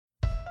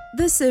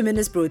This sermon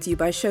is brought to you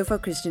by Shofar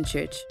Christian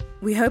Church.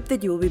 We hope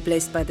that you will be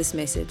blessed by this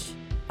message.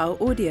 Our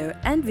audio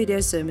and video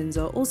sermons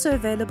are also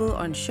available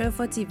on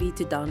Shofar TV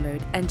to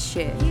download and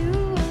share.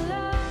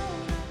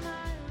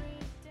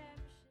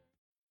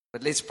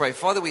 But let's pray.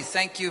 Father, we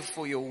thank you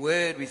for your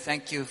word. We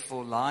thank you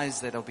for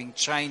lives that are being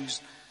changed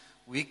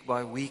week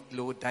by week,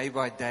 Lord, day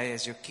by day,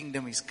 as your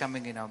kingdom is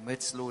coming in our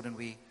midst, Lord. And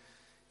we,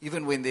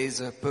 even when there's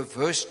a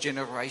perverse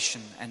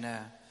generation and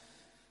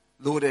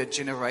a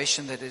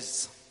generation that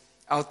is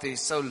out there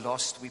so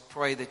lost, we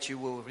pray that you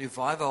will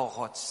revive our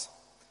hearts,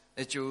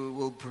 that you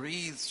will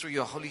breathe through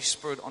your Holy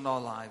Spirit on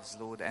our lives,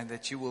 Lord, and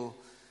that you will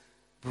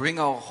bring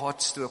our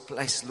hearts to a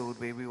place, Lord,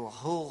 where we will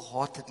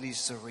wholeheartedly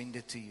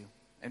surrender to you.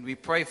 And we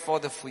pray,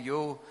 Father, for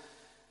your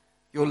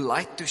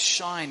light to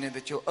shine, and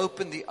that you'll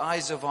open the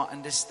eyes of our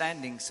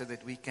understanding so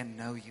that we can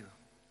know you,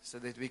 so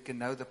that we can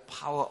know the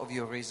power of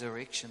your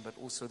resurrection, but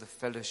also the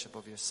fellowship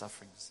of your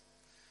sufferings,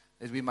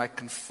 that we might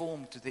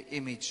conform to the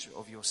image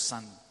of your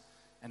Son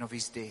and of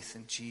his death.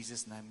 In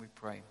Jesus' name we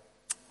pray.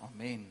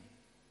 Amen.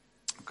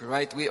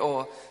 Great. We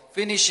are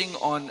finishing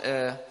on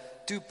a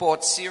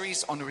two-part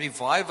series on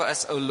Revive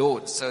Us, O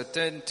Lord. So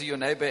turn to your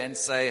neighbor and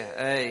say,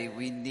 hey,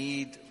 we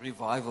need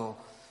revival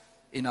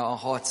in our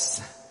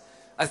hearts.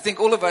 I think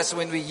all of us,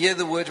 when we hear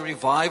the word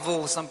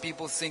revival, some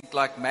people think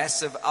like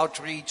massive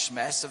outreach,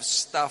 massive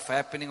stuff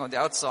happening on the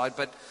outside,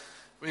 but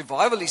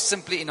revival is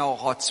simply in our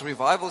hearts.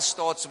 Revival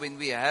starts when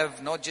we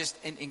have not just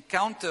an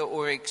encounter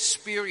or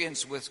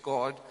experience with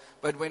God,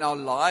 but when our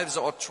lives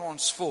are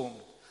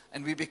transformed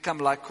and we become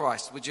like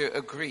Christ. Would you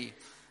agree?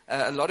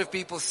 A lot of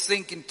people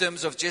think in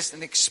terms of just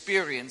an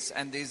experience,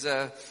 and there's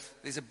a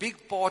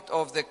big part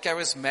of the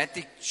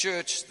charismatic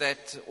church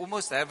that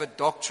almost have a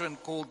doctrine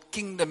called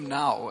Kingdom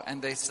Now,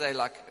 and they say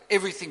like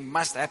everything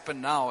must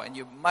happen now, and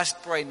you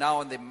must pray now,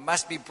 and there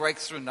must be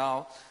breakthrough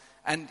now.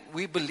 And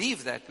we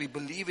believe that. We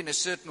believe in a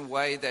certain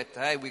way that,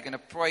 hey, we're going to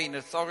pray in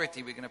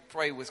authority. We're going to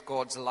pray with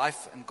God's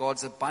life and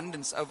God's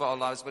abundance over our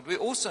lives. But we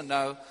also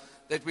know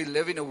that we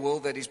live in a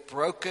world that is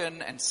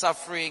broken and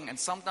suffering, and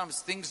sometimes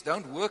things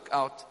don't work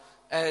out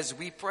as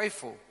we pray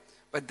for.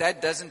 But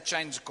that doesn't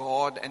change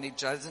God, and it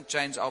doesn't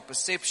change our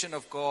perception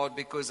of God,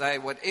 because, hey,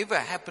 whatever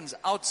happens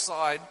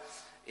outside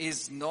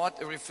is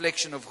not a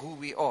reflection of who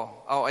we are.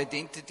 Our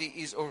identity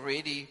is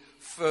already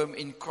firm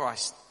in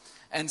Christ.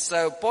 And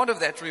so part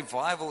of that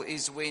revival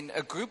is when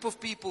a group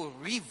of people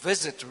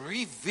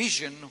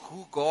revision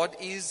who God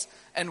is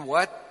and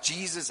what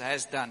Jesus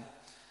has done.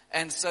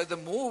 And so the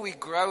more we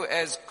grow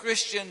as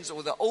Christians,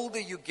 or the older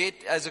you get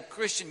as a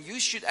Christian, you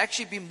should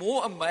actually be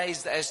more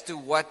amazed as to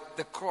what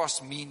the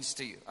cross means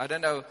to you. I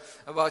don't know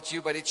about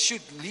you, but it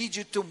should lead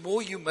you to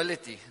more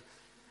humility.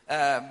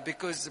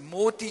 Because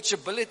more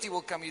teachability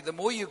will come to you. The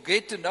more you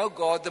get to know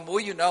God, the more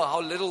you know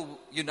how little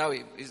you know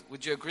Him.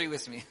 Would you agree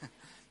with me?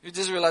 You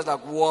just realize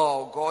like,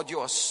 wow, God, you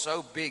are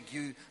so big.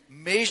 You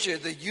measure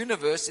the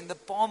universe in the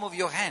palm of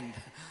your hand.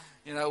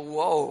 You know,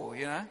 whoa,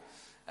 you know.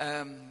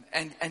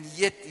 And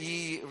yet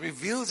He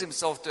reveals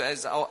Himself to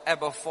as our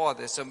Abba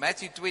Father. So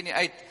Matthew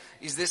 28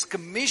 is this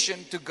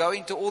commission to go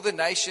into all the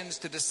nations,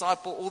 to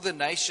disciple all the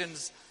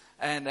nations.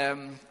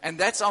 And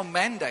that's our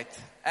mandate.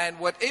 And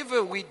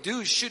whatever we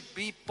do should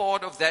be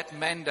part of that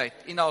mandate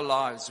in our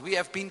lives. We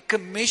have been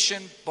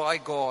commissioned by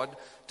God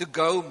to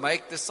go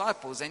make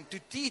disciples and to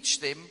teach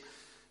them.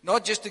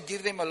 Not just to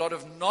give them a lot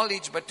of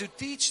knowledge, but to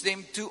teach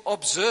them to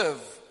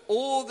observe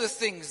all the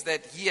things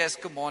that He has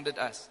commanded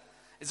us.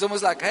 It's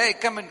almost like, hey,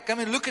 come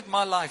and look at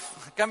my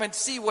life. Come and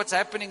see what's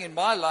happening in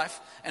my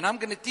life, and I'm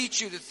going to teach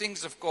you the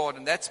things of God.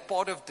 And that's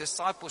part of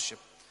discipleship.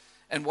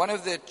 And one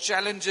of the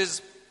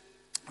challenges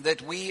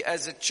that we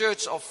as a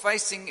church are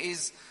facing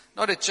is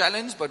not a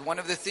challenge, but one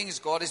of the things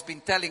God has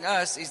been telling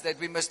us is that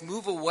we must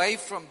move away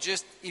from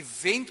just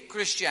event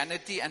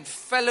Christianity and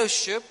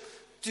fellowship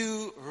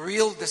to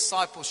real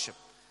discipleship.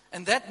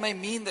 And that may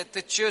mean that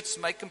the church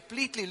may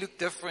completely look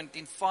different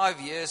in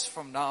 5 years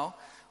from now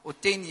or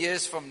 10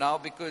 years from now,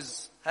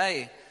 because,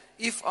 hey,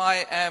 if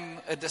I am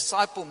a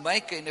disciple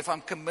maker and if I'm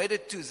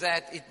committed to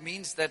that, it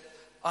means that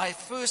I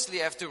firstly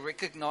have to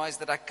recognize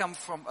that I come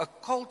from a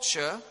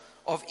culture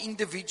of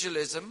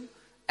individualism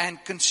and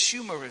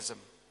consumerism.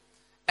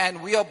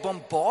 And we are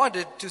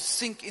bombarded to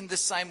think in the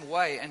same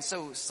way. And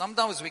so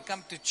sometimes we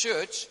come to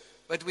church,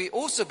 but we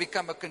also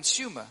become a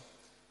consumer.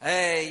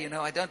 Hey,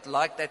 I don't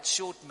like that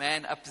short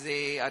man up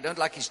there. I don't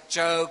like his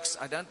jokes.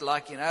 I don't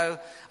like,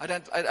 I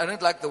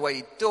don't like the way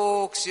he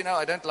talks.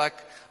 I don't like,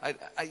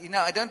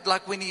 I don't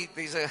like when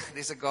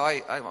there's a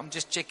guy. I'm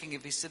just checking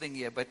if he's sitting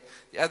here. But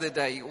the other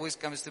day, he always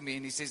comes to me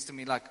and he says to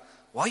me like,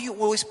 why are you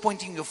always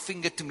pointing your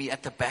finger to me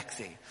at the back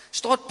there?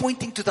 Start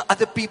pointing to the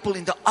other people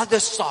in the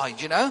other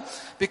side,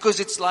 because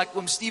it's like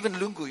Stephen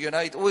Lungu,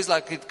 it always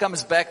like it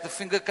comes back, the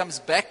finger comes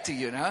back to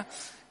you,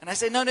 And I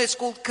say, no, it's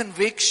called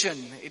conviction.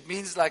 It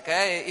means like,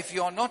 hey, if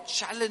you are not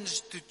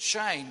challenged to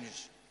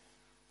change,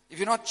 if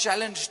you're not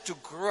challenged to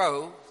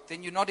grow,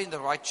 then you're not in the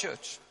right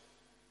church.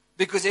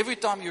 Because every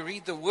time you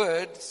read the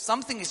word,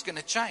 something is going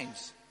to change.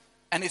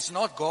 And it's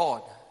not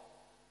God.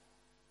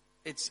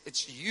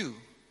 It's you.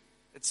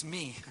 It's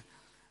me.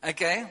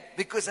 Okay?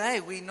 Because, hey,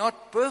 we're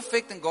not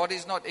perfect and God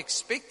is not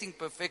expecting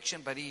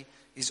perfection, but He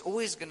is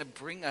always going to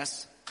bring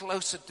us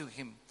closer to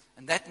Him.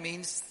 And that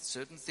means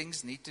certain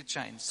things need to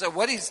change. So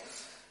what is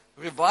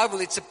revival?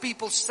 It's a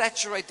people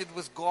saturated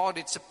with God.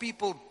 It's a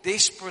people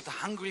desperate,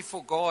 hungry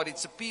for God.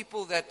 It's a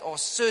people that are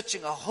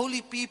searching, a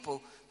holy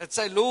people that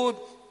say, Lord,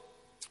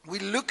 we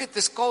look at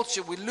this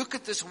culture, we look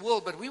at this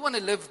world, but we want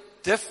to live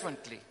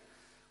differently.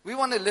 We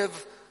want to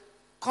live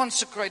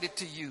consecrated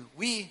to You.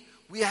 We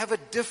have a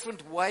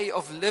different way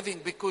of living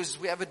because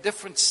we have a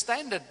different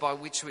standard by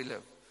which we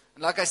live.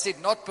 And like I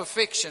said, not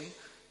perfection,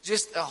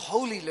 just a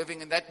holy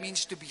living, and that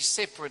means to be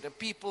separate, a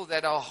people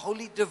that are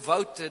wholly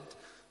devoted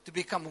to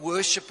become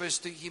worshippers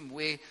to Him,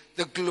 where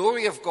the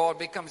glory of God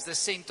becomes the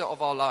center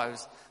of our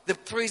lives, the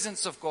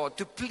presence of God,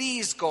 to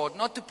please God,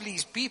 not to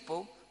please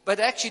people, but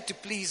actually to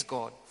please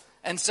God.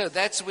 And so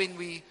that's when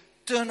we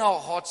turn our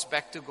hearts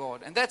back to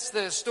God. And that's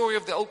the story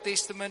of the Old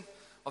Testament,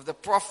 of the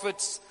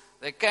prophets.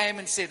 They came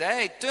and said,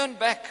 hey, turn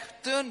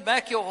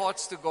back your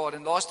hearts to God.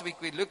 And last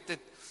week we looked at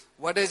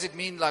what does it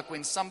mean like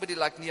when somebody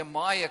like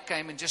Nehemiah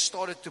came and just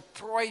started to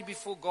pray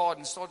before God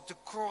and started to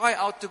cry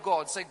out to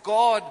God, say,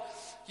 God,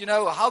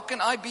 how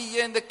can I be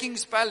here in the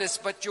king's palace,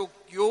 but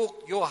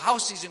your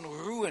house is in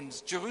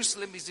ruins,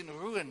 Jerusalem is in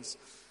ruins.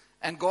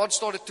 And God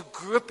started to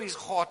grip his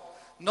heart,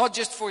 not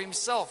just for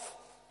himself,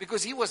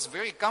 because he was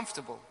very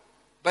comfortable,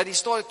 but he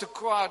started to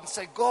cry out and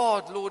say,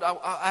 God, Lord,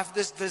 I have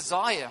this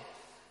desire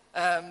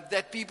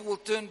that people will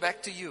turn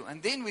back to You.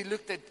 And then we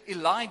looked at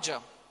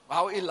Elijah,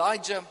 how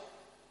Elijah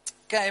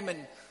came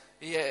and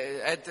he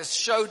had this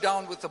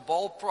showdown with the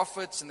Baal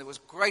prophets, and there was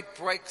great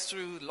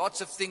breakthrough.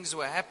 Lots of things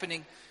were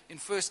happening in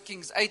 1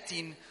 Kings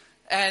 18.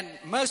 And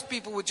most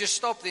people would just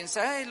stop there and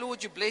say, hey,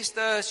 Lord, You blessed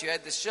us. You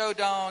had the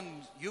showdown,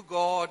 You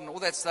God, and all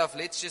that stuff.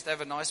 Let's just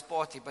have a nice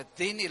party. But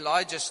then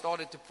Elijah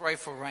started to pray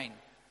for rain.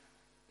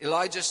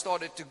 Elijah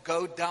started to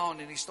go down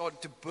and he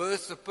started to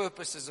birth the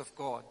purposes of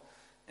God.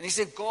 And he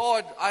said,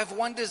 God, I have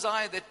one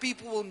desire, that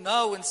people will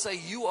know and say,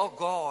 You are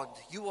God,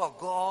 You are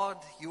God,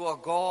 You are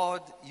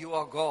God, You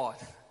are God.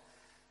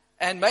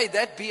 And may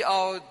that be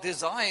our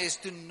desire, is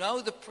to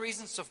know the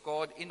presence of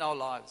God in our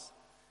lives.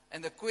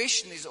 And the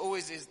question is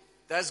always,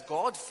 does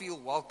God feel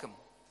welcome?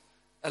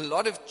 A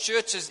lot of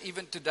churches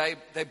even today,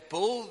 they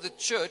build the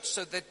church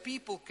so that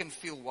people can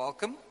feel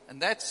welcome.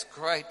 And that's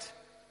great,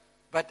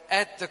 but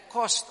at the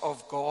cost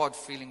of God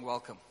feeling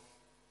welcome.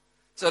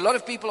 So a lot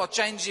of people are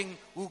changing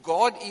who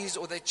God is,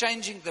 or they're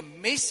changing the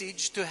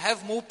message to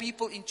have more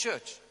people in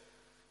church.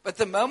 But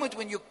the moment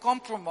when you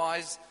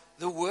compromise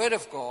the Word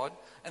of God,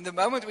 and the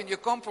moment when you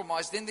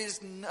compromise, then there's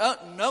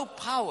no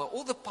power.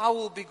 All the power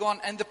will be gone,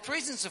 and the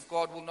presence of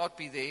God will not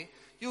be there.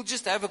 You'll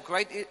just have a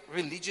great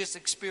religious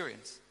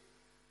experience.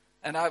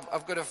 And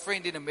I've got a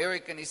friend in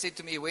America, and he said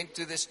to me, he went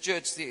to this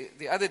church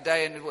the other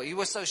day, and he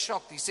was so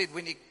shocked. He said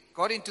when he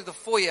got into the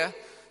foyer,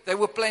 they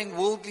were playing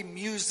worldly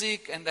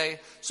music, and they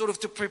sort of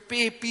to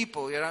prepare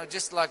people,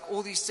 just like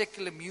all these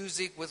secular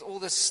music with all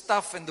the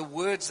stuff and the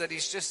words that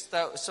is just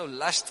so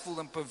lustful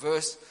and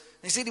perverse.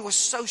 And he said he was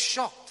so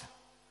shocked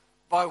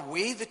by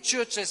where the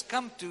church has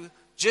come to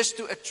just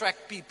to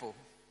attract people.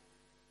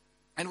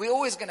 And we're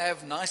always going to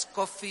have nice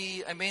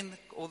coffee, amen.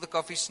 All the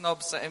coffee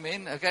snobs say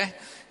amen, okay?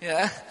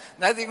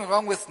 Nothing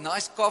wrong with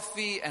nice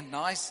coffee and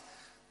nice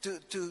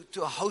to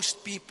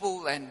host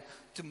people and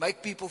to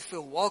make people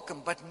feel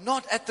welcome, but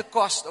not at the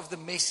cost of the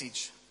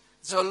message.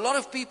 So a lot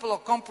of people are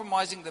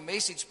compromising the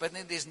message, but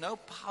then there's no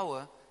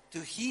power to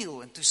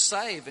heal and to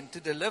save and to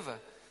deliver,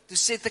 to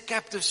set the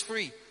captives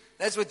free.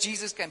 That's what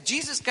Jesus came.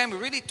 Jesus came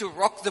really to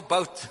rock the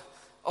boat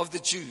of the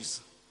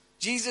Jews.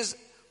 Jesus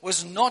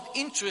was not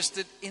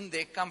interested in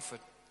their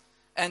comfort.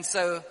 And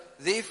so,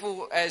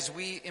 therefore, as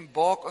we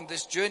embark on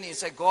this journey and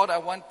say, God, I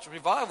want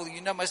revival,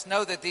 you must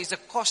know that there's a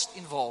cost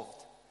involved.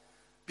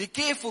 Be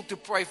careful to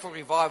pray for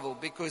revival,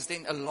 because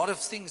then a lot of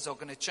things are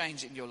going to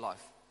change in your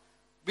life.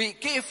 Be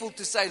careful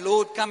to say,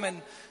 Lord, come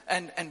and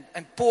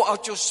pour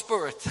out Your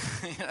Spirit.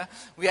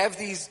 We have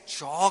these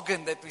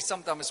jargon that we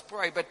sometimes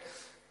pray, but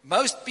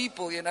most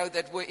people,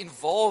 that were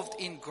involved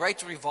in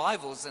great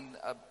revivals, and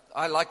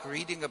I like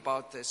reading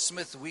about the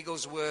Smith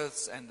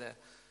Wigglesworths and the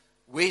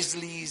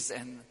Wesleys,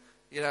 and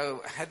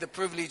had the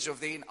privilege of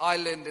being in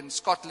Ireland and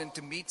Scotland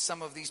to meet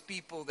some of these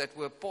people that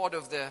were part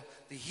of the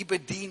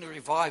Hebridean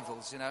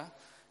revivals,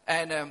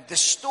 And the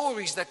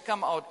stories that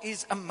come out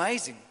is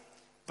amazing,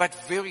 but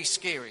very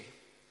scary.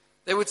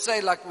 They would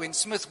say, like when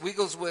Smith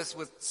Wigglesworth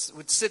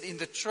would sit in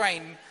the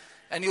train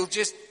and he'll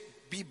just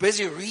be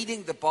busy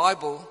reading the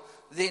Bible,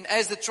 then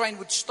as the train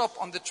would stop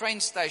on the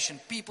train station,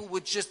 people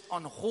would just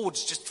on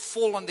hordes just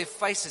fall on their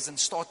faces and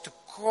start to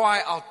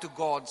cry out to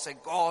God, say,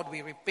 God,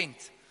 we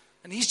repent.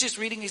 And he's just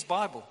reading his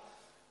Bible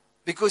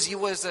because he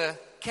was a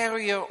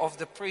carrier of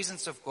the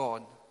presence of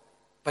God,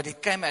 but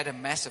it came at a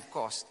massive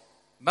cost.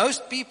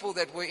 Most people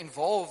that were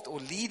involved or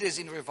leaders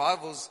in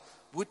revivals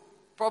would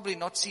probably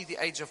not see the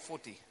age of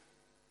 40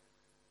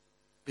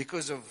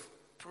 because of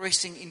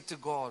pressing into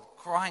God,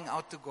 crying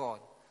out to God.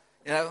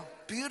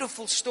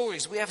 Beautiful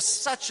stories. We have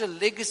such a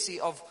legacy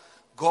of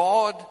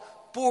God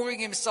pouring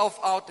himself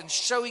out and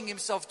showing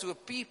himself to a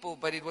people,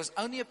 but it was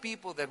only a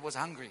people that was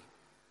hungry.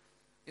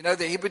 You know,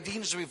 the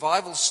Hebrideans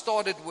revival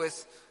started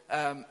with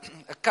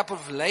a couple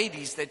of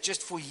ladies that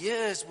just for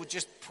years would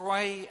just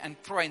pray and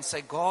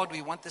say, God,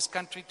 we want this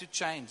country to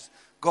change.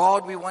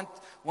 God, we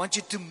want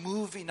you to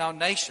move in our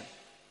nation.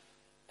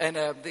 And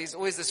there's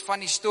always this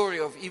funny story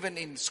of even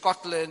in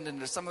Scotland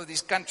and some of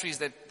these countries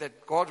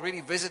that God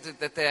really visited,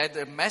 that they had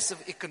a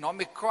massive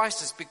economic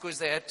crisis because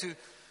they had to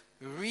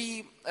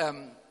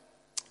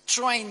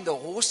train the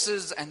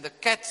horses and the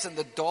cats and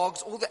the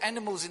dogs, all the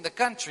animals in the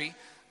country,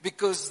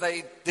 because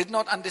they did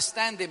not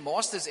understand their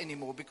masters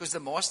anymore, because the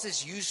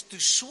masters used to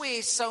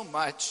swear so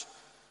much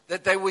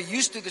that they were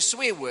used to the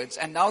swear words,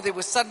 and now there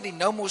was suddenly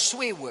no more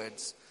swear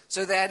words.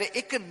 So they had an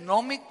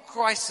economic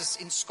crisis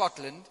in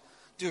Scotland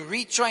to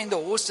retrain the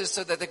horses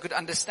so that they could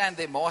understand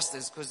their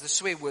masters, because the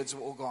swear words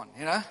were all gone,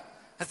 you know.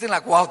 I think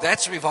like, wow,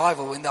 that's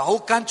revival in the whole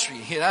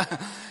country, you know,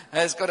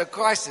 has got a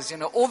crisis, you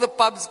know. All the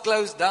pubs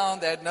closed down,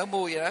 they had no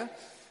more, you know.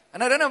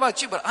 And I don't know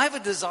about you, but I have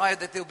a desire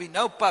that there'll be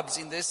no pubs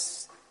in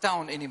this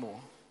town anymore.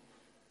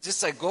 Just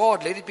say,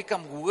 God, let it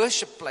become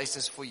worship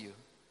places for you.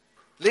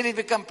 Let it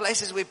become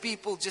places where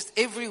people just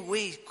every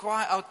week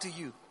cry out to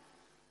you.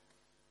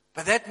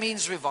 But that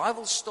means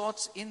revival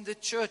starts in the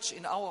church,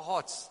 in our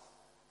hearts.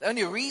 The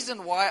only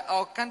reason why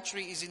our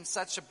country is in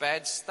such a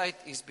bad state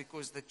is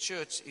because the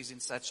church is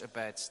in such a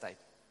bad state.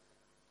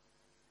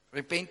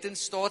 Repentance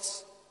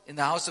starts in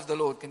the house of the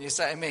Lord. Can you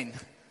say amen?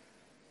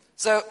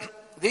 So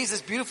there's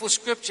this beautiful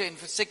scripture in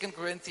 2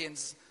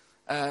 Corinthians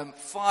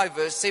 5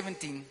 verse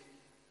 17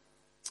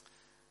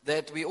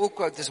 that we all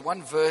quote this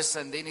one verse,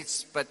 and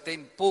but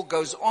then Paul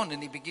goes on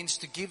and he begins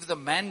to give the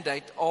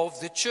mandate of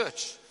the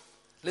church.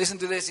 Listen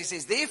to this. He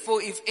says, therefore,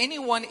 if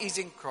anyone is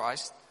in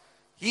Christ,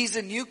 he is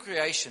a new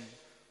creation.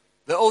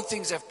 The old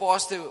things have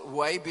passed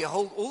away.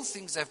 Behold, all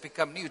things have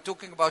become new.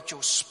 Talking about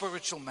your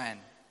spiritual man.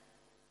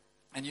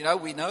 And you know,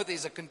 we know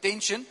there's a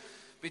contention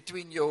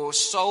between your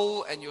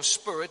soul and your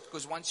spirit,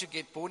 because once you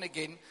get born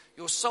again,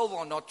 your soul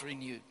are not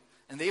renewed.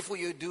 And therefore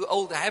you do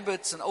old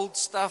habits and old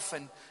stuff,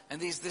 and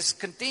there's this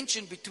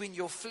contention between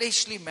your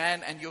fleshly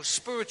man and your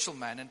spiritual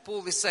man. And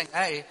Paul is saying,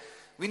 hey,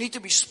 we need to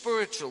be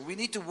spiritual. We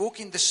need to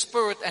walk in the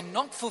spirit and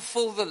not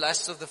fulfill the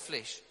lusts of the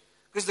flesh.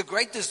 Because the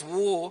greatest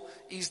war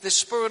is the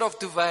spirit of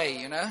duvet,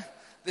 you know,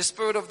 the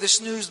spirit of the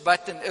snooze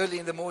button early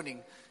in the morning.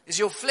 Is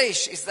your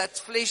flesh, is that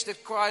flesh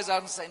that cries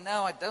out and say,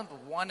 no, I don't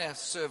want to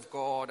serve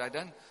God. I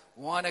don't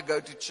want to go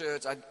to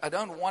church. I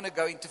don't want to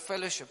go into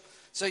fellowship.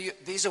 So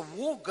there's a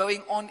war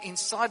going on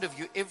inside of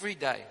you every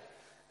day.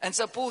 And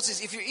so Paul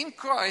says, if you're in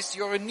Christ,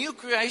 you're a new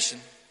creation.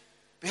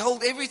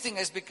 Behold, everything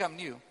has become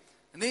new.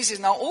 And then he says,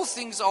 now all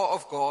things are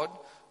of God,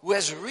 who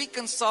has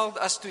reconciled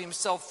us to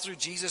himself through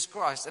Jesus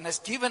Christ, and has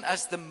given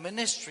us the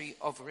ministry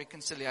of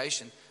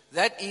reconciliation.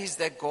 That is,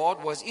 that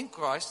God was in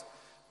Christ,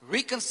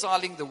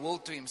 reconciling the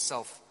world to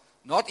himself,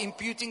 not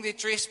imputing their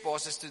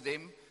trespasses to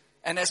them,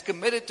 and has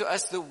committed to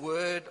us the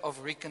word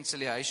of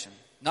reconciliation.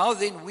 Now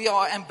then, we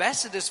are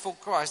ambassadors for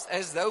Christ,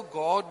 as though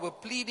God were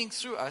pleading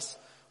through us.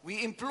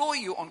 We implore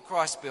you on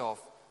Christ's behalf,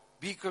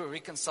 be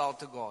reconciled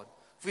to God.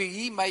 For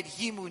he made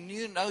him who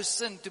knew no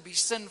sin to be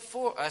sin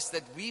for us,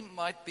 that we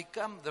might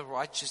become the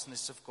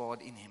righteousness of God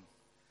in him.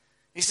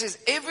 He says,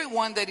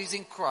 everyone that is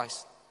in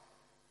Christ,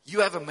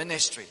 you have a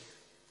ministry.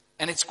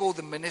 And it's called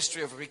the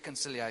ministry of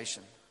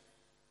reconciliation.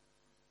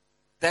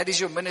 That is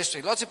your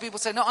ministry. Lots of people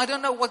say, no, I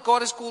don't know what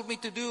God has called me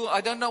to do.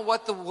 I don't know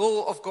what the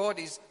will of God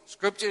is.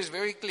 Scripture is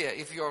very clear.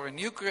 If you are a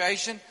new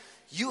creation,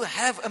 you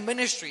have a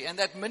ministry. And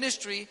that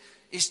ministry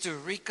is to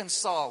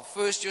reconcile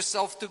first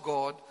yourself to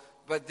God,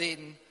 but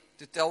then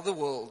to tell the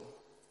world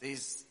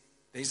there's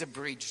a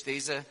bridge,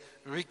 there's a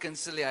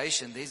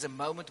reconciliation, there's a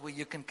moment where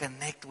you can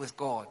connect with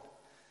God.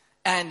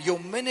 And your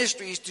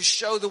ministry is to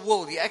show the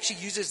world. He actually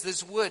uses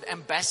this word,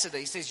 ambassador.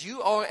 He says,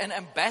 you are an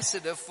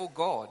ambassador for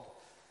God.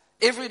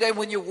 Every day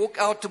when you walk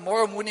out,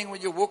 tomorrow morning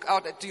when you walk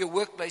out to your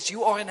workplace,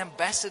 you are an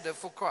ambassador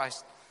for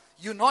Christ.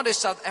 You're not a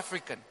South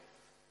African.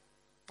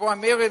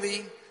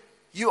 Primarily,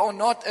 you are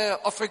not an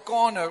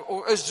Afrikaner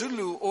or a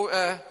Zulu or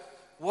a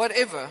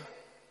whatever.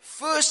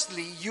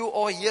 Firstly, you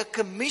are here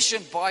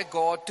commissioned by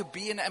God to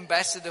be an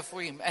ambassador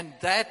for him. And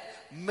that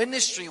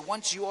ministry,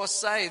 once you are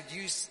saved,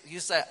 you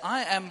say,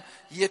 I am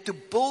here to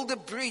build a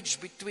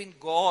bridge between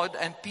God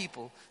and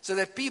people, so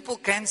that people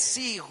can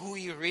see who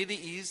he really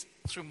is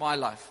through my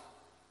life.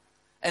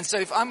 And so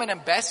if I'm an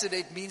ambassador,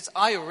 it means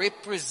I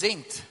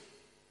represent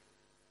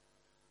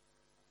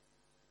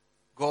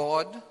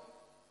God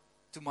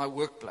to my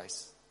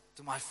workplace,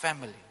 to my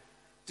family,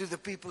 to the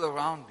people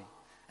around me.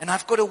 And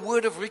I've got a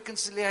word of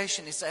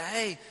reconciliation. He says,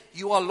 hey,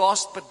 you are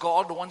lost, but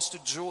God wants to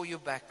draw you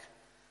back.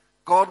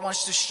 God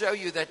wants to show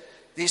you that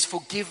there's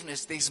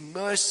forgiveness, there's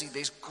mercy,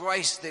 there's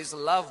grace, there's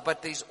love,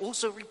 but there's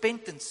also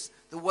repentance.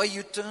 The way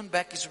you turn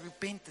back is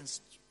repentance.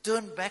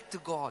 Turn back to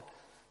God.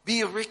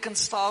 Be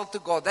reconciled to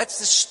God. That's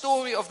the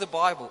story of the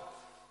Bible.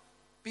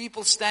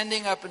 People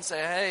standing up and say,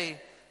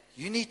 hey,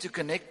 you need to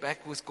connect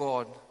back with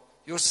God.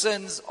 Your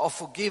sins are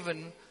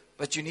forgiven,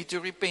 but you need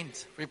to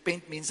repent.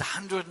 Repent means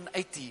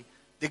 180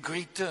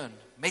 degree turn.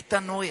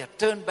 Metanoia,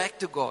 turn back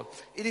to God.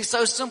 It is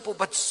so simple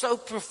but so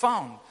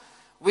profound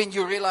when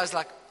you realize,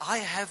 like, I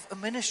have a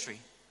ministry.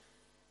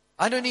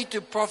 I don't need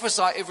to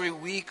prophesy every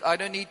week. I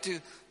don't need to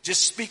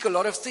just speak a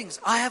lot of things.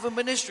 I have a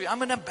ministry.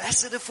 I'm an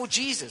ambassador for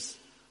Jesus.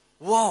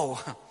 Wow.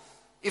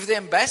 If the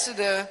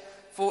ambassador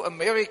for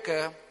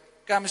America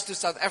comes to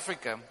South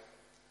Africa,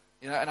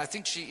 and I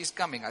think she is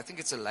coming. I think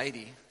it's a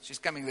lady. She's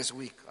coming this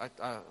week.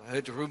 I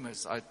heard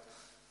rumors.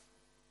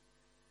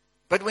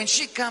 But when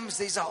she comes,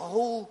 there's a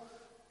whole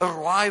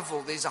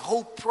arrival. There's a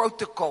whole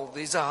protocol.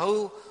 There's a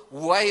whole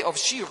way of,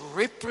 she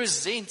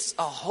represents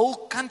a whole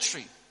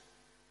country.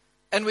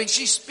 And when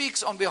she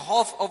speaks on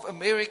behalf of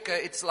America,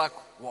 it's like,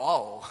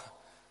 wow.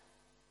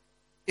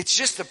 It's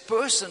just a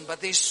person, but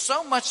there's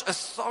so much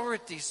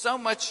authority, so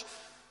much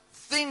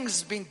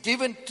things being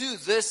given to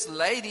this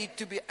lady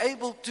to be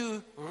able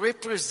to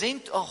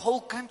represent a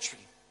whole country.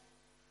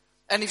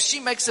 And if she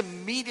makes a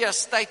media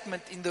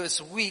statement in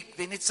this week,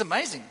 then it's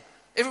amazing.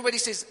 Everybody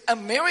says,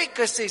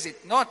 America says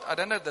it. Not, I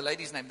don't know the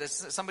lady's name.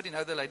 Does somebody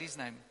know the lady's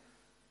name?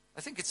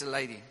 I think it's a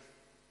lady.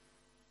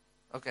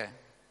 Okay.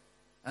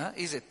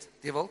 Is it?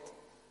 Devold?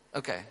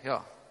 Okay,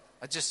 yeah.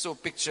 I just saw a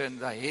picture in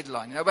the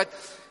headline, But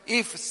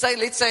if,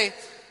 let's say,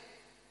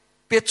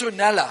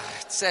 Petronella,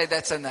 say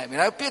that's her name,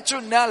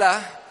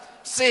 Petronella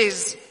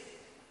says,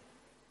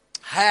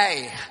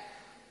 hey,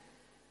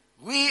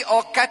 we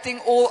are cutting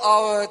all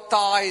our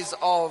ties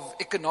of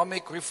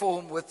economic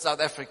reform with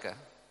South Africa.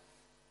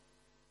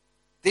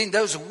 Then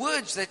those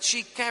words that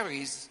she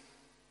carries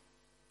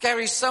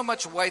so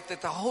much weight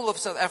that the whole of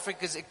South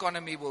Africa's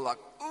economy will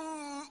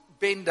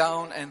bend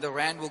down and the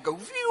rand will go,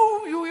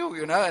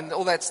 and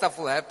all that stuff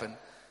will happen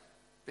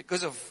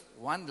because of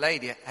one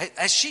lady.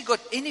 Has she got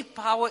any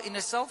power in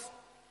herself?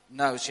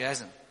 No, she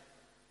hasn't.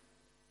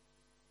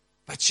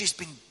 But she's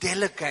been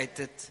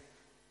delegated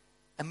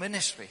a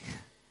ministry.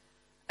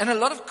 And a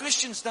lot of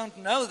Christians don't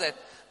know that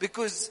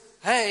because,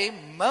 hey,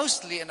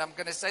 mostly, and I'm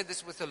going to say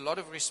this with a lot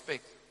of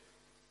respect,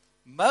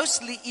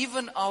 mostly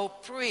even our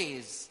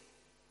prayers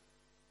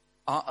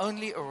are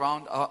only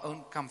around our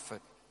own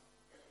comfort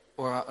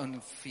or our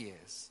own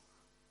fears.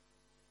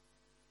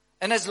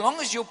 And as long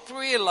as your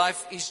prayer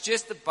life is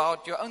just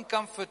about your own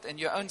comfort and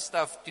your own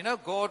stuff,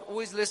 God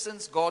always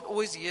listens, God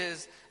always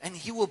hears, and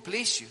He will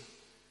bless you.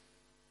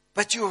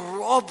 But you're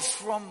robbed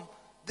from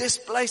this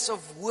place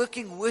of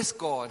working with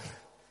God.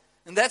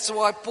 And that's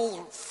why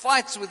Paul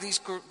fights with these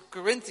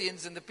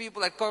Corinthians and the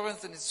people at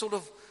Corinth, and it's sort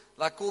of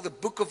like called the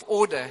book of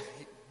order,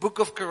 book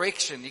of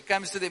correction. He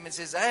comes to them and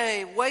says,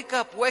 hey, wake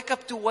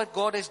up to what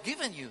God has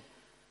given you.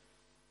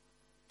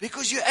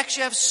 Because you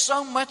actually have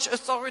so much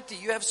authority.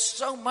 You have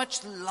so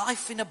much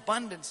life in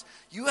abundance.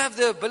 You have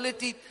the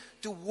ability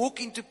to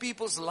walk into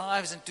people's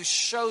lives and to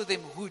show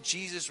them who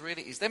Jesus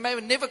really is. They may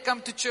never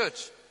come to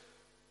church,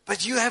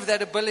 but you have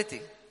that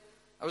ability.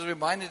 I was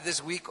reminded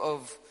this week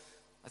of,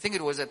 I think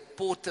it was at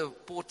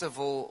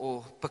Porterville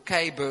or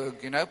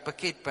Pakaiberg,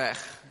 Paketberg,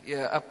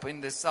 up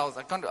in the south.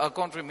 I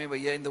can't remember,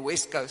 in the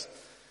west coast.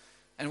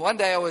 And one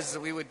day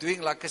we were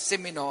doing like a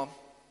seminar,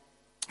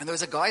 and there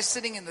was a guy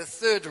sitting in the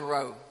third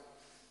row.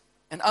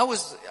 And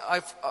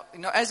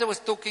as I was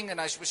talking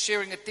and I was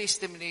sharing a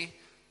testimony,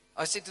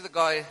 I said to the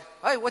guy,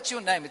 hey, what's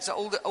your name? It's an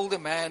older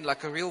man,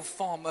 like a real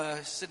farmer,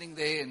 sitting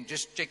there and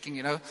just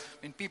checking,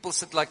 When people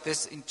sit like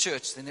this in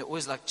church, then they're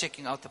always like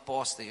checking out the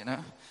pastor,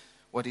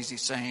 What is he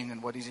saying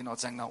and what is he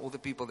not saying? Now, all the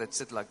people that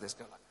sit like this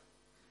go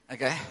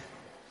like, okay?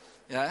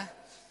 Yeah?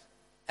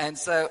 And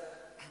so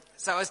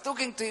I was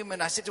talking to him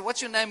and I said,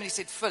 what's your name? And he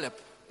said,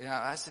 Philip.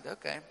 I said,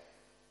 okay.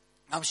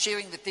 I'm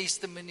sharing the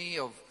testimony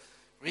of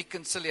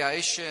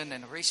reconciliation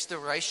and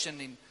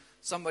restoration in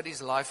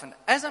somebody's life. And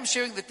as I'm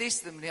sharing the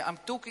testimony, I'm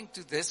talking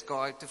to this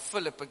guy, to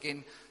Philip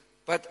again,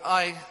 but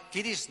I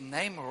get his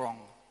name wrong.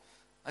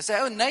 I say,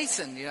 oh,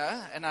 Nathan,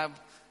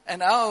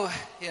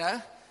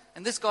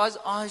 and this guy's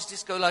eyes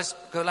just go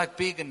like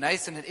big, and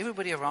Nathan, and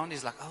everybody around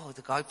is like, oh,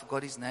 the guy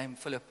forgot his name,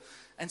 Philip.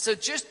 And so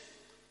just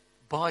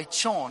by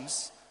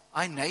chance,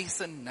 I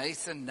Nathan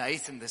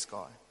this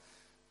guy.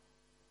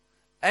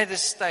 At a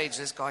stage,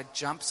 this guy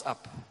jumps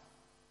up.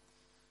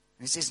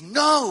 And he says,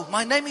 no,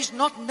 my name is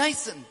not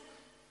Nathan.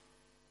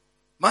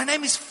 My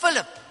name is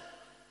Philip.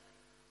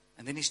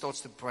 And then he starts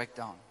to break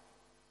down.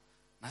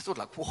 And I thought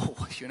like, whoa,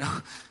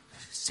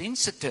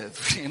 sensitive,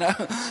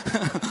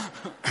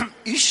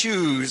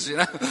 issues,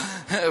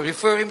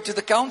 refer him to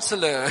the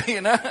counselor,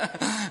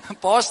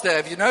 pastor,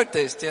 have you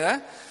noticed,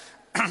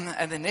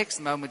 And the next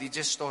moment he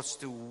just starts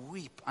to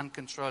weep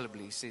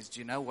uncontrollably. He says,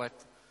 do you know what?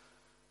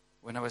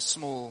 When I was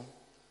small,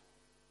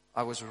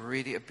 I was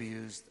really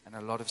abused and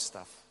a lot of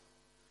stuff.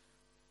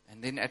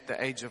 And then at the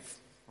age of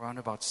around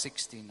about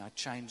 16, I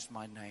changed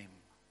my name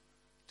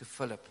to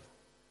Philip.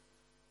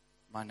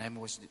 My name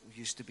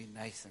used to be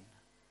Nathan.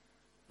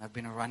 I've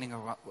been running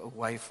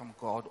away from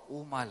God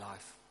all my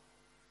life.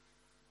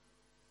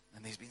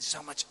 And there's been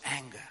so much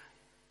anger.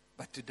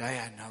 But today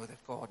I know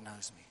that God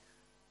knows me.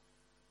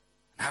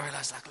 And I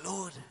realized, like,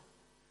 Lord,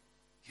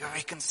 you're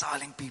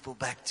reconciling people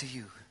back to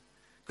you.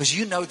 Because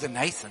you know the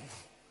Nathan.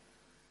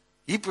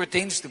 He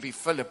pretends to be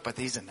Philip, but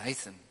he's a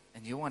Nathan.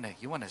 And you want to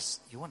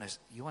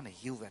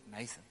heal that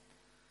Nathan.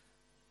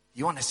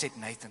 You want to set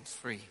Nathan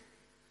free.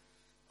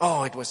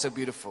 Oh, it was so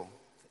beautiful.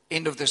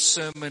 End of the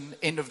sermon,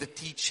 end of the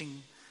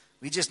teaching.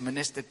 We just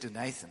ministered to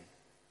Nathan.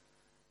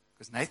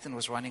 Because Nathan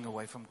was running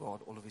away from God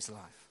all of his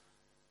life.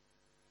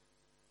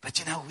 But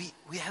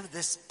we have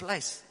this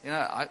place.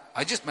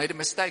 I just made a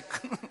mistake.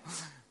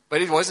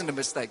 But it wasn't a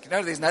mistake.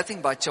 There's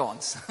nothing by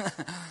chance.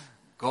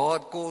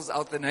 God calls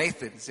out the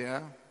Nathans,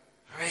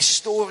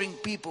 restoring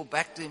people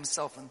back to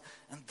himself. And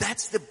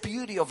that's the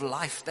beauty of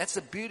life. That's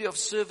the beauty of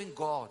serving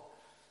God.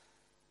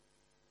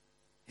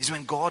 Is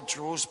when God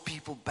draws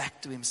people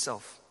back to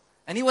himself.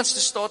 And he wants to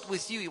start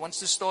with you. He wants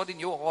to start in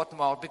your heart and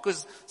heart.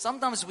 Because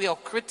sometimes we are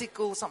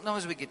critical.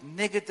 Sometimes we get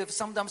negative.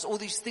 Sometimes all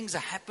these things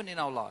happen in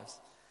our lives.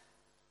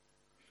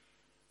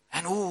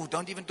 And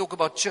don't even talk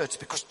about church.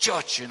 Because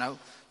church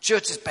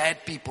is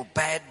bad people,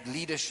 bad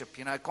leadership.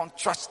 I can't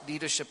trust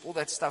leadership, all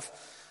that stuff.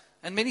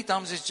 And many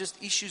times it's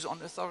just issues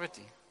on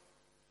authority.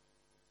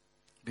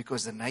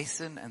 Because the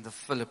Nathan and the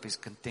Philip is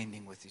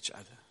contending with each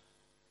other.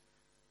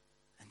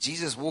 And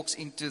Jesus walks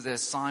into the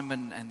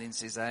Simon and then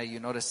says, hey,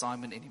 you're not a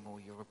Simon anymore,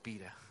 you're a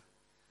Peter.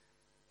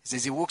 He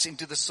says he walks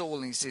into the Saul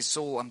and he says,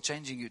 Saul, I'm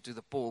changing you to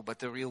the Paul, but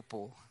the real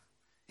Paul.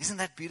 Isn't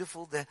that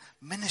beautiful? The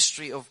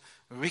ministry of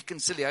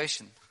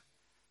reconciliation.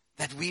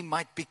 That we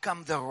might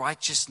become the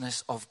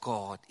righteousness of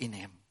God in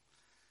him.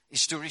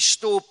 Is to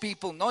restore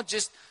people, not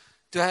just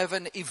to have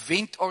an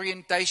event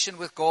orientation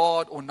with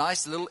God or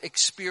nice little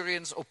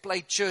experience or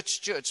play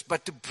church,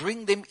 but to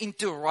bring them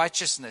into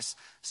righteousness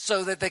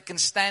so that they can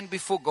stand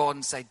before God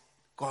and say,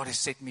 God has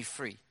set me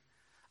free.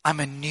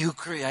 I'm a new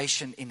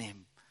creation in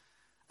him.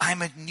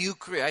 I'm a new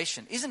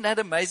creation. Isn't that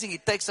amazing? He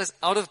takes us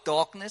out of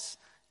darkness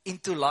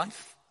into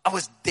life. I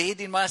was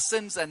dead in my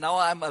sins and now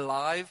I'm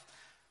alive.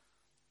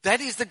 That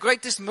is the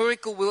greatest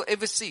miracle we'll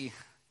ever see.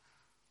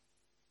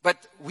 But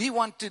we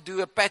want to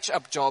do a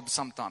patch-up job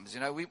sometimes.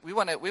 We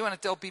want to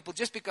tell people,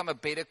 just become a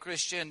better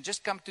Christian.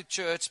 Just come to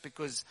church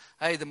because,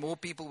 hey, the more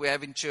people we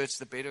have in church,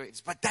 the better it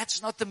is. But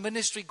that's not the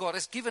ministry God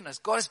has given us.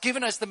 God has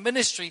given us the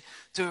ministry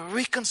to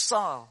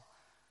reconcile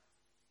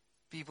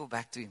people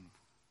back to him.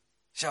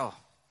 Sure.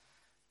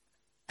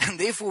 And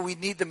therefore, we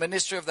need the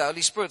ministry of the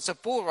Holy Spirit. So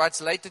Paul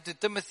writes later to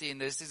Timothy,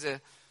 and this is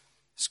a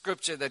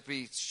scripture that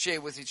we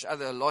share with each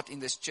other a lot in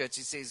this church.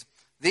 He says,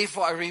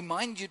 therefore I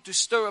remind you to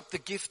stir up the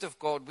gift of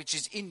God which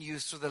is in you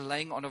through the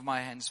laying on of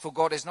my hands. For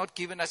God has not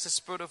given us a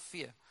spirit of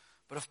fear,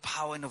 but of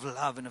power and of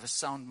love and of a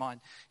sound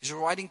mind. He's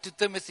writing to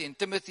Timothy, and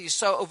Timothy is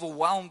so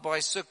overwhelmed by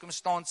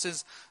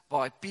circumstances,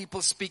 by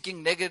people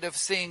speaking negative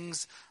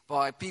things,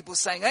 by people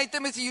saying, hey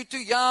Timothy, you're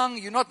too young,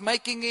 you're not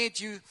making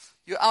it, you're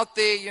out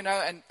there,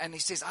 and he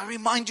says, I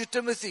remind you,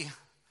 Timothy,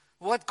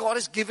 what God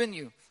has given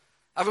you.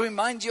 I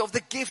remind you of the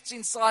gifts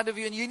inside of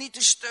you, and you need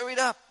to stir it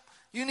up.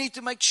 You need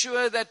to make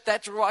sure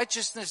that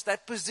righteousness,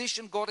 that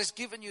position God has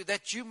given you,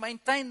 that you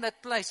maintain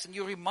that place and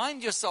you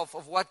remind yourself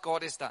of what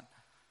God has done.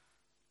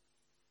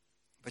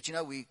 But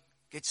we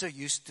get so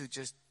used to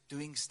just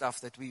doing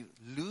stuff that we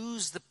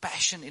lose the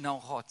passion in our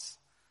hearts.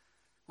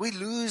 We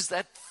lose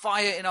that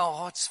fire in our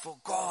hearts for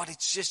God.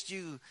 It's just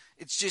you.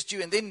 It's just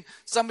you. And then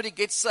somebody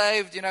gets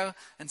saved,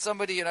 and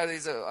somebody,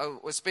 I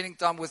was spending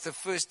time with the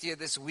first year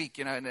this week,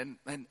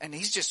 and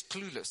he's just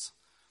clueless.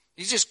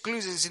 He's just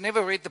clueless. He's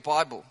never read the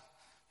Bible.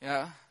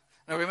 And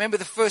I remember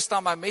the first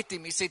time I met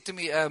him, he said to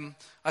me,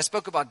 I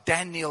spoke about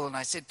Daniel, and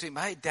I said to him,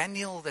 hey,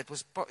 Daniel, that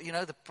was,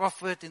 the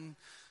prophet. And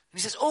he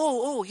says,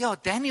 yeah,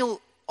 Daniel,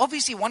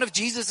 obviously one of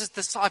Jesus'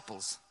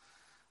 disciples.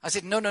 I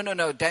said, no,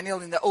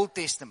 Daniel in the Old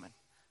Testament.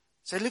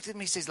 So he looked at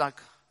me and says,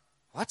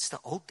 what's the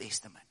Old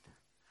Testament?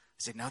 I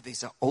said, no,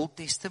 there's an Old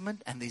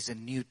Testament and there's a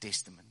New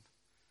Testament.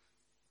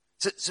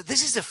 So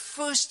this is the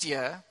first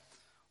year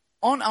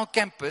on our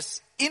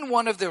campus in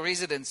one of the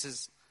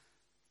residences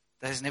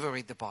that has never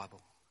read the Bible.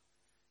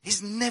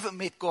 He's never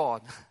met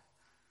God.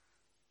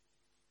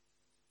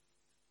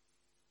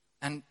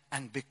 And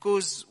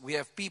because we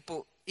have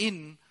people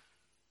in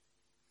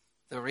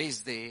the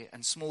res there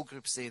and small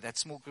groups there, that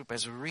small group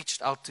has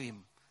reached out to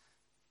him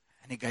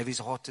and he gave his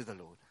heart to the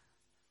Lord.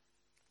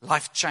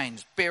 Life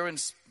changed.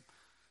 Parents,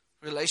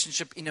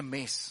 relationship in a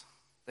mess.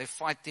 They're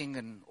fighting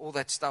and all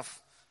that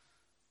stuff.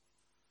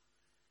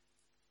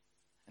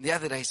 And the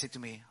other day he said to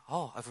me,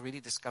 I've really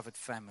discovered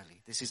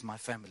family. This is my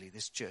family,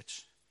 this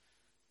church.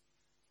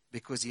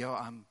 Because here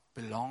I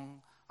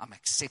belong, I'm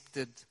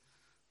accepted,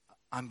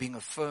 I'm being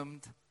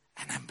affirmed,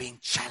 and I'm being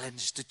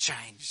challenged to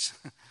change.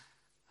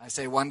 I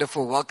say,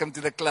 wonderful, welcome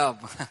to the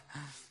club.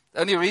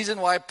 The only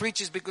reason why I preach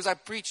is because I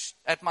preach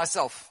at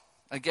myself,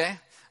 okay?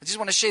 I just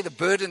want to share the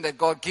burden that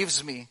God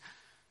gives me,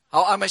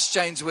 how I must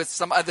change with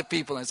some other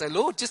people. And say,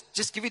 Lord,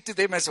 just give it to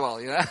them as well,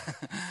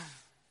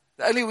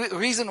 The only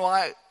reason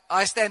why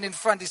I stand in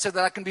front is so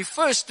that I can be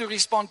first to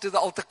respond to the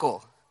altar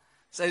call.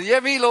 Say, yeah,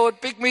 me, Lord,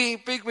 pick me,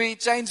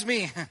 change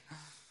me.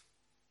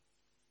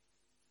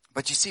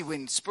 But you see,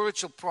 when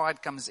spiritual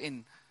pride comes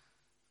in,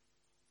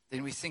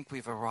 then we think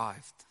we've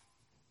arrived.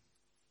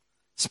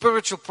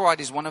 Spiritual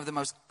pride is one of the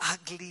most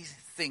ugly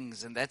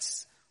things, and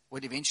that's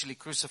would eventually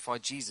crucify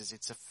Jesus.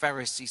 It's a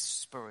Pharisee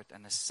spirit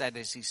and a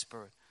Sadducee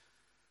spirit.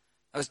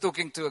 I was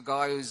talking to a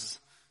guy who's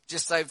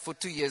just saved for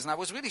 2 years, and I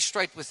was really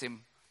straight with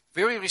him,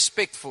 very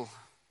respectful.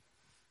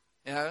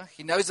 You know,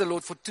 he knows the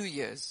Lord for 2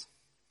 years.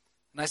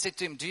 And I said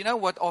to him, do you know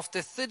what?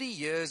 After 30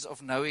 years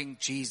of knowing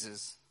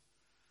Jesus,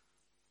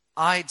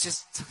 I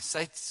just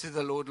say to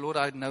the Lord, Lord,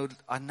 I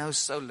know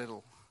so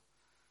little.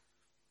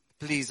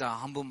 Please, I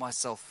humble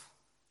myself.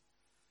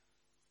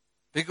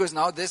 Because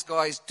now this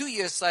guy is 2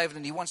 years saved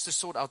and he wants to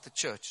sort out the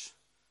church.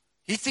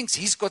 He thinks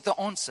he's got the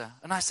answer.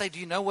 And I say, do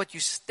you know what? You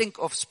stink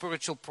of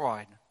spiritual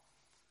pride.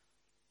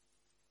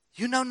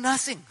 You know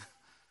nothing.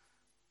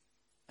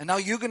 And now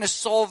you're going to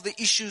solve the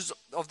issues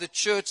of the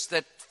church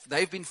that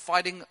they've been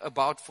fighting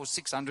about for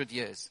 600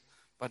 years.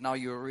 But now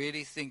you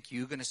really think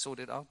you're going to sort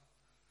it out?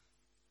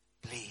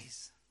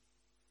 Please.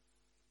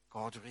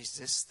 God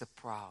resists the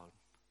proud,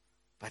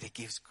 but He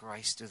gives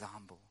grace to the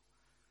humble.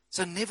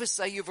 So never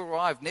say you've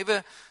arrived.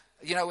 Never,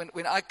 you know,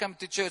 when I come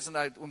to church,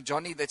 and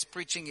Johnny that's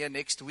preaching here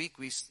next week,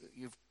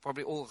 you've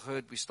probably all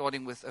heard we're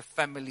starting with a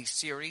family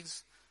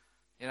series.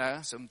 You know,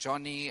 so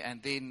Johnny,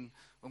 and then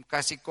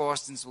Cassie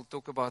Carstens will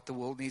talk about the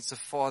world needs a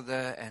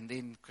father, and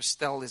then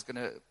Christelle is going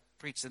to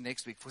preach the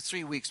next week. For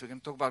 3 weeks, we're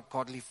going to talk about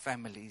godly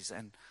families.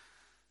 And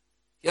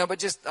yeah,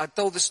 but I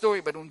told the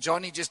story, but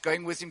Johnny just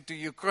going with him to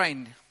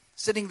Ukraine,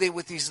 sitting there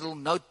with his little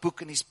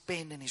notebook and his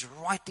pen, and he's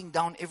writing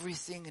down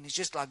everything, and he's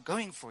just like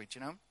going for it,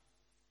 you know.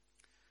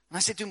 And I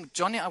said to him,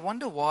 Johnny, I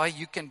wonder why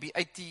you can be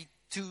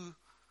 82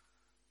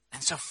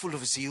 and so full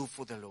of zeal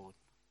for the Lord.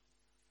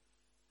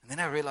 And then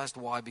I realized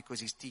why, because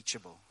he's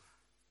teachable.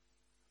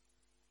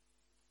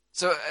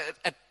 So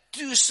at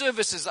 2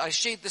 services, I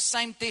shared the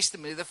same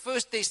testimony. The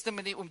first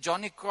testimony,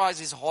 Johnny cries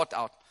his heart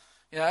out.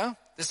 You know,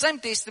 the same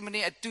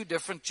testimony at 2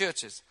 different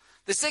churches.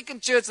 The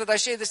second church that I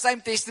shared the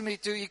same testimony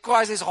to, he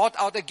cries his heart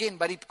out again,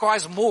 but he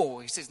cries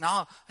more. He says,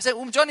 now, I said,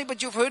 Johnny,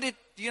 but you've heard it,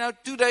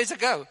 2 days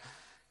ago.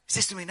 He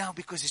says to me, no,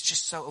 because it's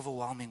just so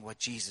overwhelming what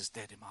Jesus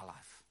did in my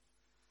life.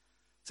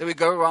 So we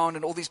go around,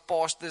 and all these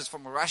pastors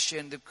from Russia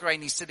and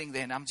Ukraine, he's sitting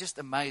there, and I'm just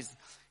amazed.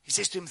 He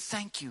says to him,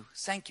 thank you,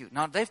 thank you.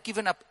 Now, they've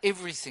given up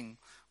everything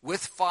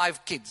with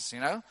 5 kids,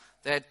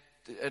 They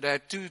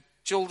had 2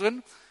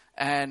 children,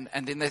 and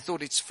then they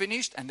thought it's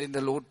finished, and then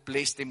the Lord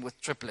blessed them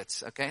with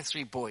triplets,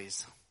 3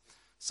 boys.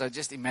 So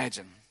just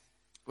imagine,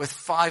 with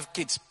 5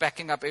 kids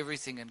packing up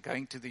everything and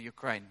going to the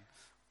Ukraine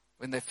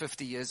when they're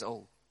 50 years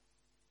old.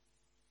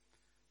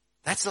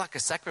 That's like a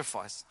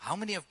sacrifice. How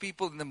many of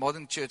people in the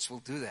modern church will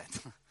do that?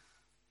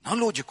 No,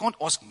 Lord, you can't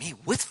ask me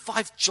with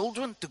 5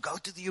 children to go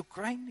to the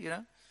Ukraine,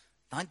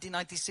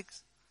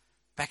 1996.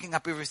 Packing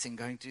up everything,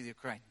 going to the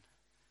Ukraine.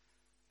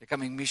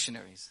 Becoming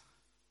missionaries.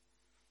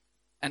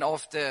 And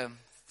after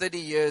 30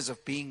 years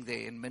of being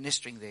there and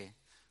ministering there,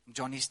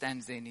 Johnny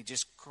stands there and he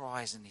just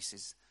cries and he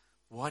says,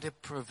 what a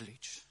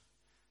privilege.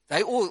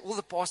 All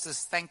the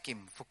pastors thank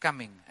him for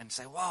coming and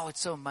say, wow, it's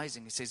so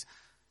amazing. He says,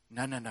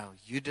 no,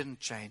 you didn't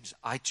change.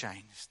 I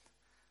changed.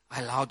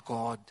 I allowed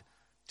God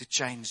to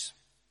change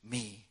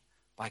me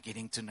by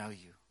getting to know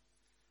you.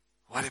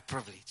 What a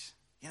privilege.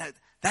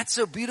 That's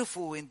so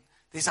beautiful when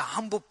there's a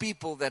humble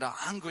people that are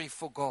hungry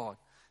for God,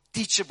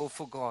 teachable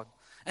for God.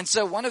 And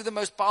so one of the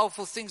most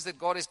powerful things that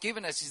God has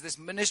given us is this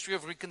ministry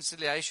of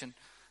reconciliation,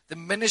 the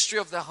ministry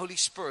of the Holy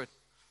Spirit.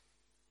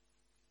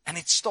 And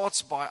it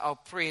starts by our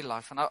prayer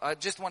life. And I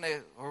just want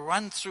to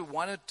run through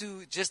 1 or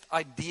 2 just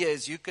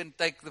ideas. You can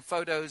take the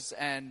photos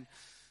and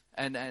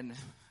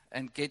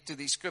get to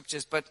these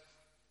scriptures. But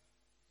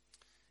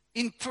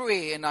in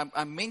prayer, and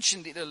I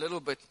mentioned it a little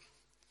bit,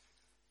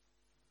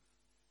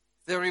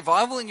 the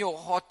revival in your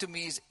heart to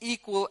me is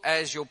equal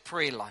as your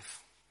prayer life.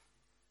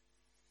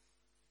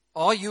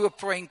 Are you a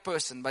praying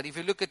person? But if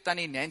you look at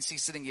Tani Nancy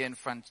sitting here in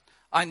front,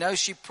 I know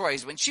she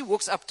prays. When she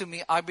walks up to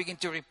me, I begin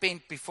to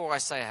repent before I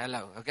say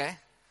hello, okay?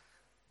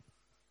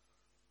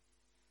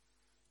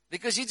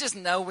 Because you just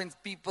know when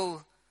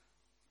people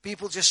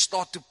just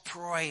start to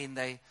pray and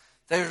they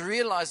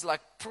realize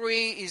like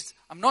prayer is,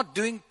 I'm not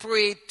doing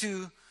prayer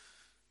to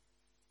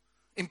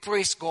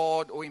impress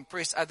God or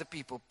impress other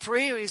people.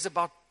 Prayer is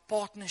about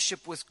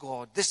partnership with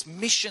God. This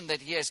mission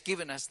that He has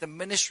given us, the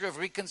ministry of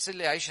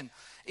reconciliation,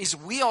 is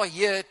we are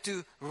here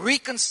to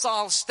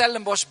reconcile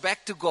Stellenbosch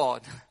back to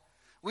God.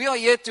 We are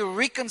here to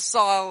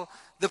reconcile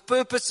the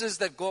purposes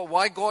that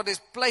why God has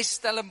placed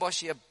Stellenbosch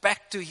here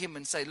back to Him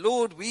and say,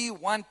 Lord, we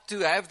want to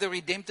have the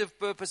redemptive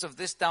purpose of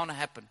this town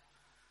happen.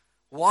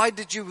 Why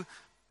did you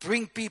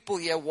bring people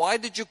here? Why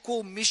did you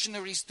call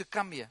missionaries to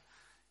come here?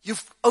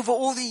 Over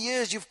all the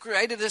years, you've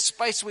created a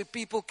space where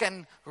people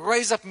can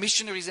raise up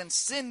missionaries and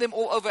send them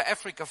all over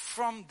Africa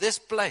from this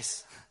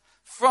place,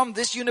 from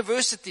this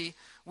university,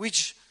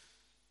 which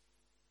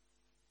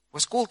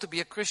was called to be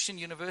a Christian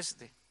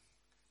university.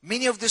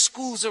 Many of the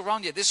schools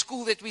around here, the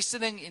school that we're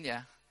sitting in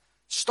here,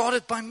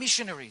 started by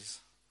missionaries,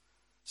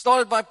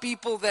 started by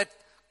people that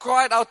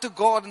cried out to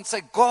God and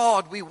said,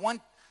 God, we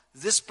want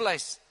this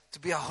place to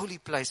be a holy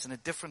place and a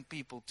different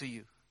people to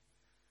you.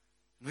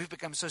 And we've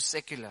become so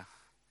secular.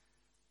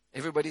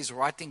 Everybody's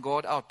writing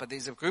God out, but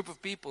there's a group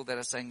of people that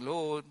are saying,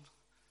 Lord,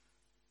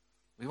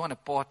 We want a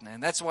partner.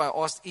 And that's why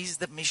I asked, is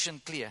the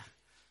mission clear?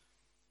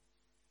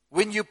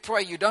 When you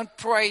pray, you don't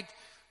pray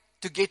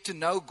to get to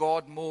know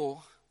God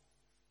more.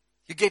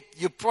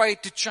 You pray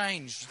to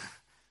change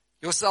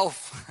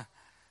yourself.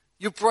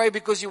 You pray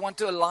because you want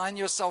to align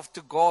yourself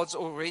to God's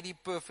already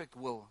perfect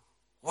will.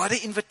 What an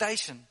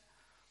invitation.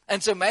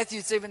 And so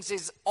Matthew 7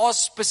 says,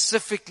 ask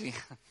specifically.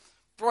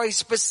 Pray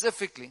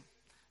specifically.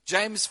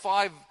 James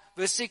 5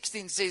 verse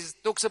 16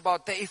 talks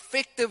about the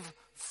effective,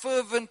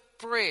 fervent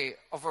prayer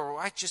of a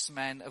righteous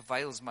man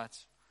avails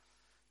much.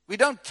 We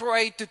don't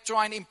pray to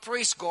try and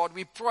impress God.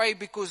 We pray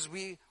because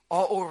we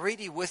are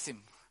already with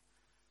Him.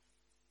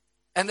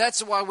 And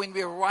that's why when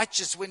we're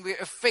righteous, when we're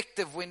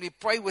effective, when we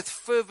pray with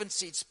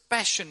fervency, it's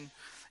passion.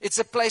 It's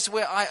a place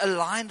where I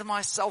aligned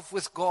myself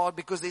with God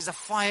because there's a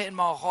fire in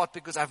my heart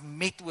because I've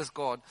met with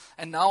God.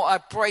 And now I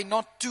pray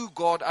not to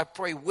God, I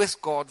pray with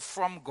God,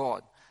 from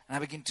God. And I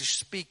begin to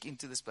speak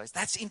into this place.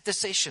 That's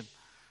intercession.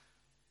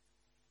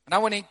 And I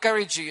want to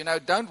encourage you,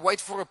 don't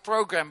wait for a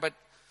program. But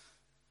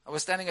I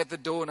was standing at the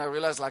door and I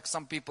realized like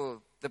some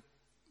people,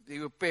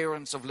 you were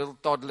parents of little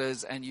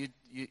toddlers and you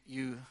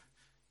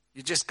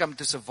just come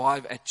to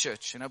survive at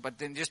church, but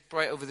then just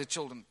pray over the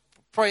children.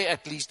 Pray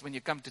at least when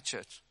you come to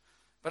church.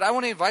 But I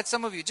want to invite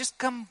some of you, just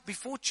come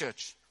before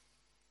church.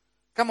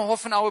 Come a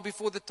half an hour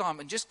before the time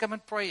and just come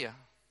and pray here.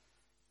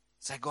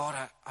 Say, God,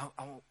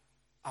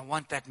 I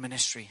want that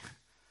ministry.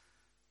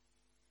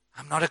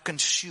 I'm not a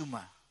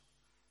consumer.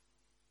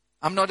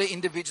 I'm not an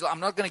individual. I'm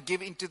not going to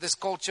give into this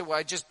culture where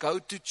I just go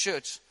to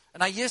church.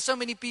 And I hear so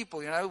many people,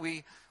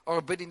 we are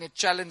a bit in a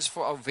challenge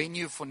for our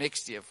venue for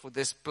next year, for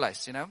this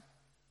place,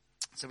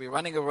 So we're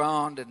running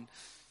around and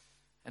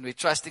we're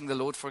trusting the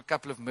Lord for a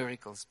couple of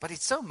miracles. But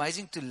it's so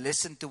amazing to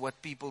listen to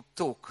what people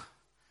talk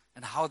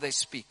and how they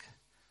speak.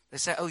 They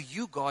say, oh,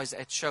 you guys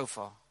at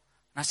Shofar.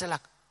 And I say,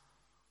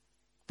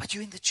 but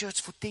you're in the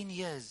church for 10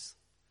 years.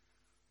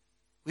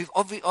 We've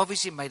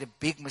obviously made a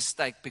big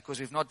mistake because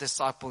we've not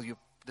discipled you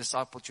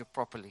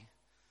properly.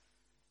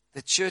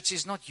 The church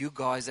is not you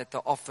guys at the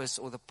office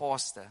or the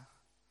pastor.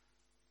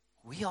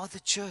 We are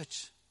the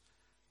church.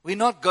 We're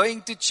not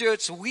going to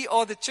church. We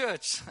are the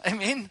church.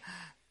 Amen.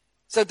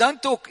 So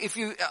don't talk.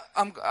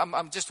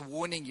 I'm just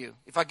warning you.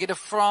 If I get a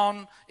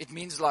frown, it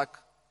means I'm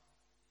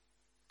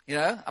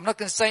not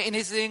going to say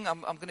anything.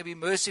 I'm going to be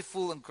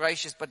merciful and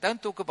gracious. But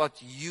don't talk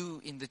about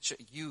you in the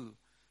church. You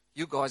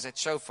guys at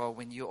Shofar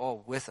when you are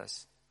with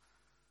us.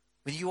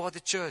 When you are the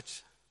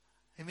church.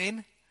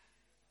 Amen.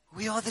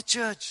 We are the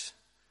church.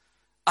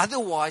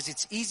 Otherwise,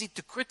 it's easy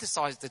to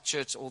criticize the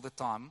church all the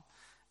time.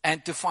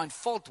 And to find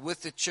fault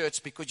with the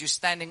church because you're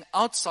standing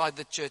outside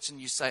the church and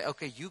you say,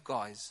 okay, you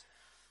guys.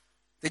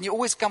 Then you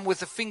always come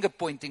with a finger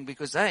pointing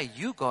because, hey,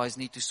 you guys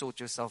need to sort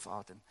yourself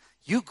out. And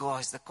you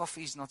guys, the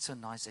coffee is not so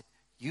nice.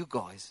 You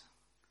guys.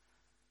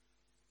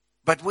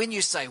 But when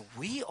you say,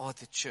 we are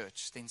the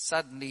church, then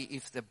suddenly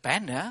if the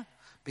banner,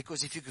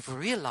 because if you've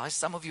realized,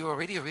 some of you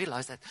already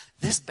realized that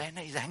this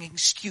banner is hanging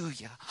skew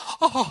here.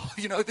 Oh,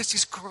 this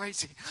is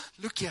crazy.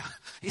 Look here,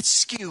 it's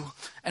skew.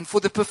 And for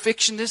the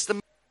perfectionist,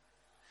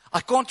 I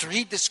can't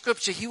read the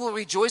scripture. He will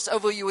rejoice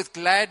over you with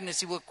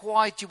gladness. He will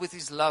quiet you with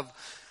His love.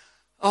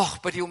 Oh,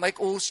 but He'll make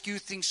all skew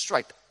things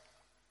straight.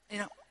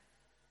 The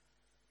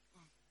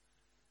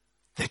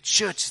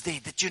church there,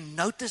 did you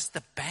notice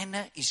the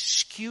banner is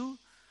skew?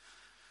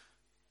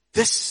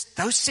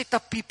 Those set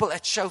up people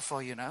at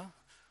Shofar,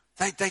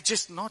 they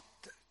just not,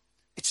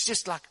 it's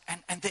just like,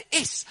 and the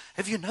S,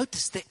 have you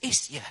noticed the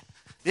S here?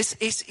 This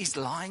S is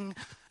lying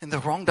in the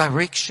wrong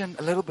direction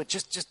a little bit,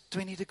 just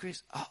 20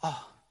 degrees.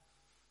 Oh.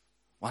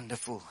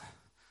 Wonderful.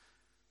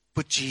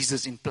 Put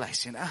Jesus in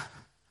place,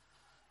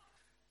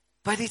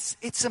 But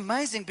it's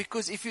amazing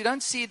because if you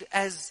don't see it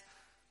as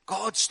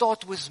God,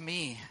 start with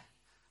me.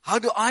 How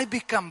do I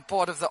become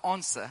part of the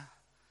answer?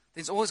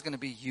 There's always going to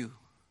be you.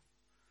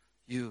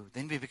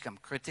 Then we become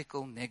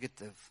critical,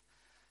 negative,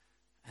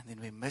 and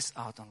then we miss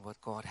out on what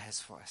God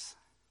has for us.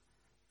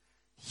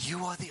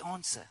 You are the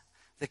answer.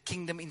 The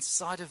kingdom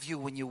inside of you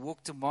when you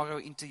walk tomorrow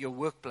into your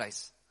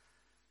workplace.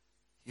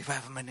 You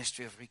have a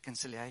ministry of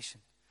reconciliation.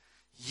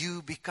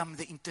 You become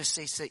the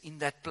intercessor in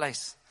that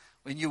place.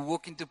 When you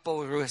walk into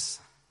Paul Roux,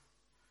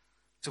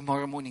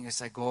 tomorrow morning you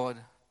say, God,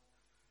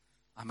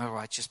 I'm a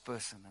righteous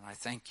person and I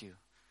thank you.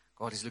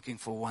 God is looking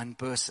for one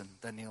person,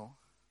 Daniel.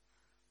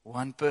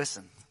 One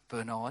person,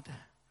 Bernard.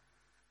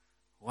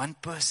 One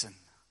person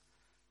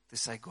to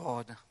say,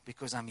 God,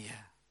 because I'm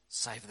here,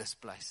 save this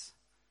place.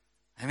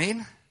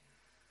 Amen?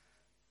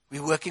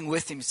 We're working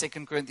with Him.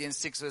 2 Corinthians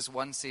 6 verse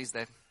 1 says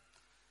that.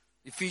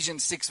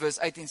 Ephesians 6 verse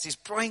 18 says,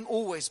 praying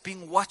always,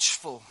 being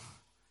watchful.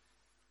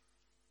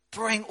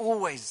 Praying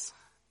always.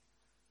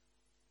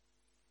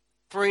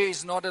 Prayer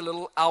is not a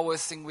little hour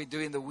thing we do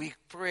in the week.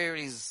 Prayer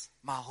is,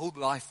 my whole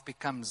life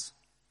becomes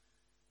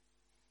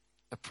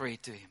a prayer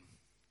to Him.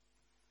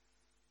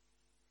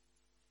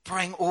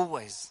 Praying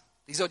always.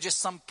 These are just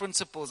some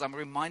principles I'm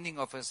reminding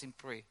of us in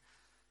prayer.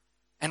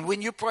 And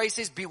when you pray, it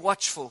says, be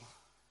watchful.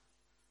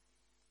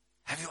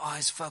 Have your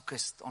eyes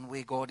focused on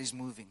where God is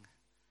moving.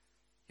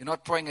 You're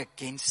not praying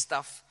against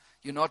stuff.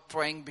 You're not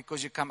praying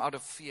because you come out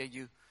of fear.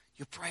 You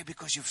pray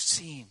because you've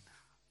seen.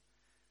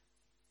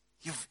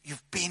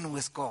 You've been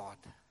with God.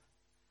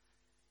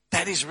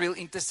 That is real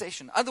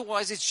intercession.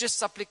 Otherwise, it's just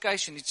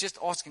supplication. It's just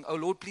asking, oh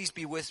Lord, please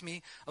be with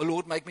me. Oh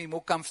Lord, make me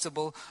more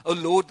comfortable. Oh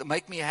Lord,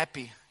 make me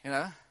happy.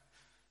 And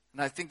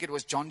I think it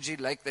was John G.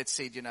 Lake that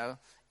said,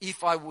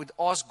 if I would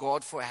ask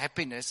God for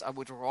happiness, I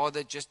would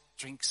rather just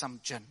drink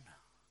some gin.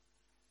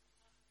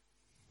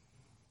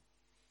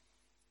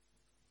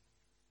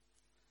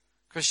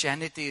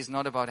 Christianity is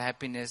not about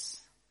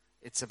happiness.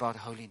 It's about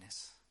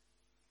holiness.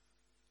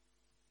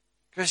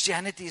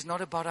 Christianity is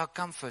not about our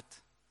comfort.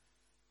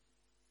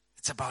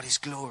 It's about His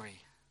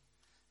glory.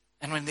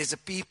 And when there's a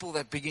people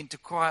that begin to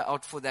cry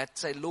out for that,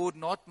 say, Lord,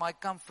 not my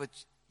comfort,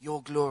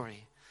 your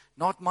glory.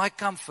 Not my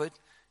comfort,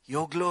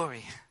 your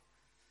glory.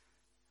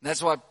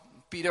 That's why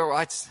Peter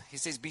writes, he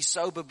says, be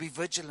sober, be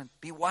vigilant,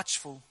 be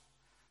watchful.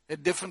 There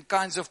are different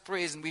kinds of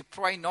prayers, and we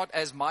pray not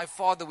as my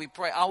Father, we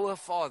pray our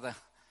Father.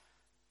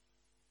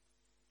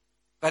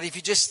 But if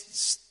you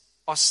just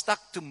are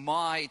stuck to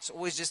it's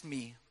always just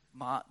me.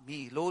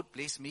 Me, Lord,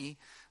 bless me.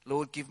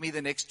 Lord, give me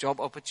the next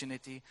job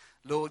opportunity.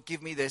 Lord,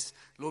 give me this.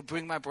 Lord,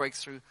 bring my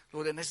breakthrough.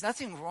 Lord, and there's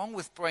nothing wrong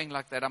with praying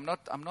like that. I'm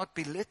not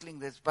belittling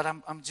this, but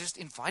I'm just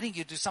inviting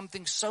you to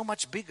something so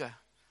much bigger.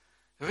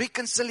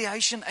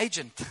 Reconciliation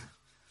agent.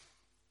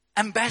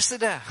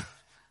 Ambassador.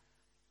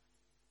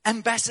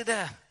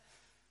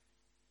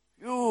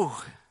 Ooh.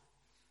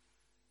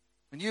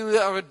 When you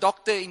are a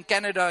doctor in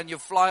Canada and you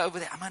fly over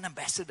there, I'm an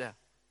ambassador.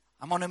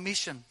 I'm on a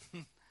mission.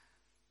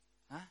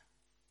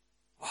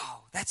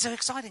 Wow, that's so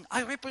exciting.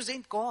 I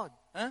represent God.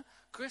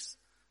 Chris?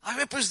 I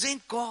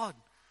represent God.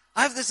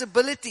 I have this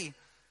ability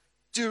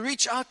to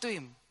reach out to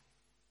Him.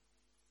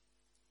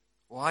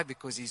 Why?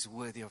 Because He's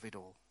worthy of it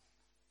all.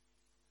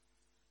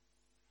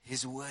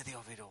 He's worthy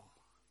of it all.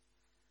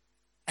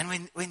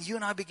 And when you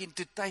and I begin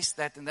to taste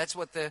that, and that's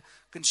what the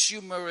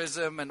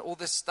consumerism and all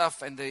this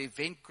stuff and the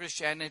event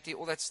Christianity,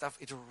 all that stuff,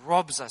 it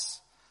robs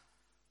us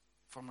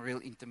from real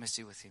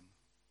intimacy with Him.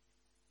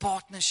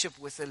 Partnership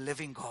with the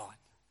living God.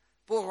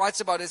 Paul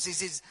writes about this. He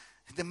says,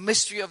 the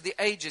mystery of the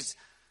ages,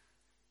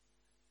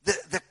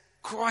 the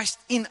Christ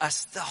in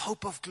us, the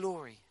hope of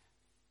glory.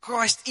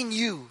 Christ in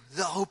you,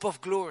 the hope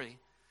of glory.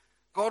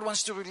 God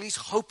wants to release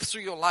hope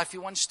through your life. He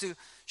wants to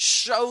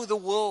show the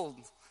world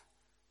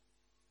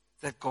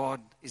that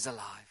God is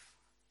alive.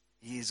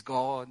 He is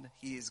God,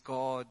 He is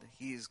God,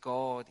 He is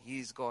God, He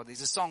is God.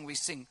 There's a song we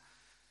sing.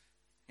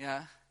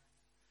 Yeah.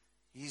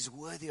 He's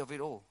worthy of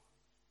it all.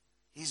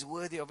 He's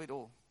worthy of it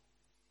all.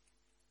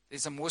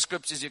 There's some more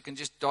scriptures you can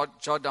just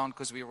jot down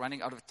because we're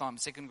running out of time.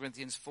 2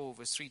 Corinthians 4,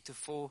 verse 3 to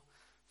 4.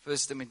 1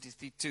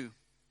 Timothy 2. It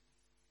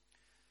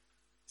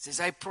says,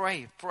 I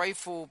pray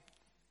for,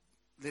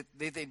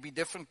 there be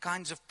different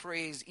kinds of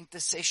prayers,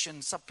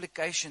 intercession,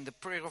 supplication, the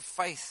prayer of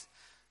faith,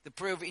 the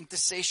prayer of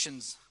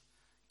intercessions,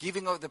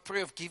 the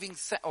prayer of giving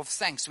of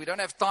thanks. We don't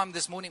have time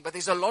this morning, but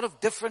there's a lot of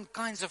different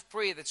kinds of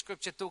prayer that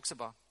Scripture talks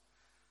about.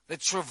 The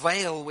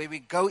travail where we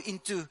go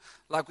into,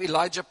 like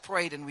Elijah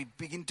prayed, and we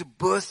begin to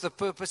birth the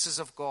purposes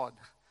of God.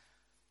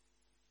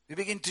 We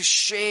begin to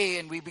share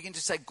and we begin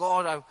to say,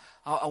 God,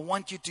 I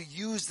want you to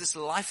use this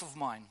life of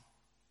mine.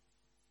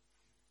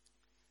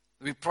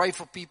 We pray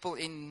for people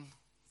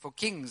for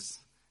kings,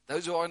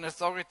 those who are in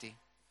authority.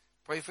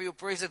 Pray for your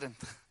president.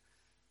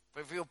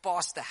 Pray for your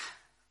pastor.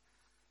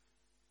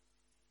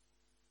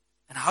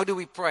 And how do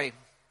we pray?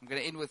 I'm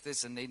going to end with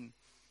this, and then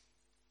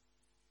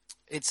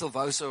Ed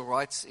Silvoso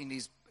writes in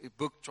his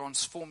book,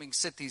 Transforming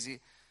Cities,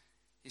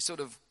 he sort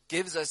of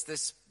gives us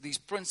these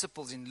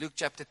principles in Luke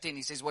chapter 10.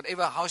 He says,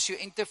 whatever house you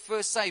enter,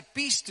 first say,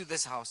 peace to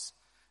this house.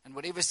 And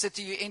whatever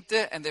city you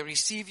enter and they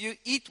receive you,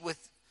 eat with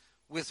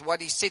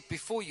what is set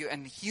before you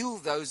and heal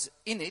those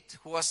in it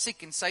who are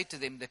sick, and say to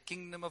them, the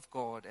kingdom of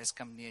God has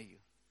come near you.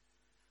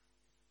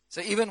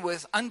 So even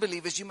with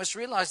unbelievers, you must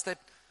realize that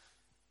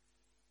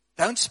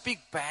don't speak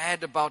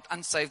bad about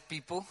unsaved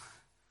people.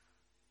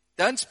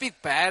 Don't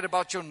speak bad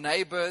about your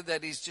neighbor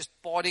that is just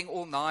partying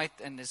all night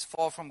and is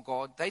far from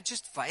God. They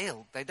just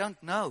failed. They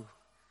don't know.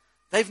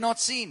 They've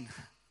not seen.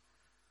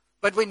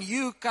 But when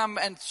you come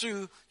and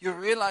through, you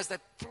realize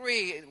that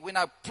when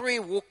I pray,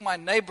 walk my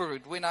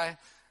neighborhood, when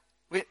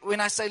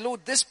I say,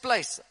 Lord, this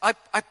place, I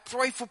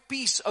pray for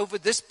peace over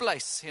this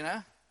place,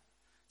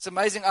 It's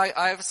amazing.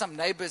 I have some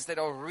neighbors that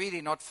are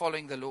really not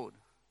following the Lord.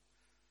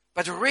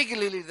 But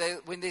regularly,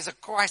 when there's a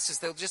crisis,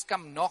 they'll just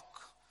come knock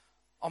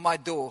on my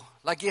door,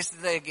 like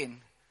yesterday again,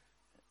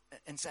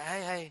 and say,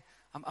 hey,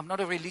 I'm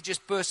not a religious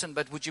person,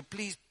 but would you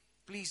please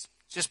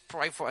just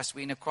pray for us?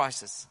 We're in a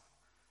crisis.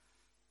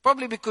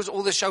 Probably because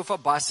all the chauffeur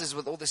buses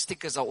with all the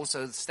stickers are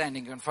also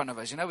standing in front of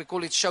us. We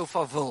call it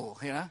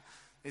Chauffeurville,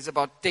 There's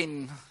about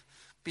 10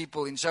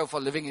 people in chauffeur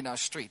living in our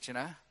street,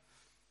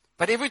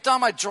 But every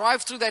time I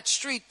drive through that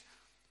street,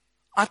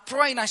 I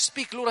pray and I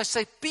speak, Lord, I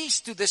say,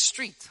 peace to this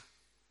street.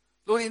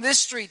 Lord, in this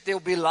street, there will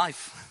be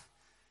life.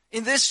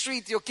 In this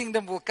street, your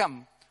kingdom will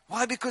come.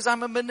 Why? Because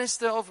I'm a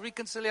minister of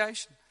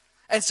reconciliation.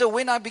 And so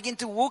when I begin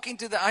to walk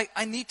into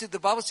the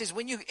Bible says,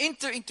 when you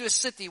enter into a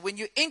city, when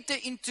you enter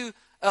into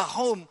a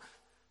home,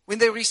 When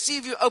they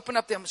receive you, open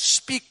up them,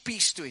 speak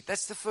peace to it.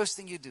 That's the first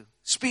thing you do.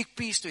 Speak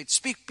peace to it.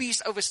 Speak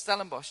peace over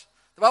Stellenbosch.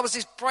 The Bible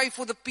says, pray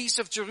for the peace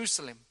of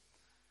Jerusalem.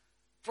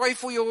 Pray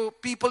for your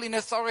people in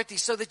authority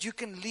so that you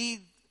can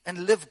lead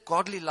and live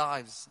godly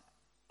lives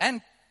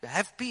and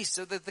have peace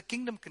so that the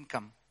kingdom can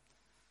come.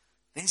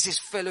 Then he says,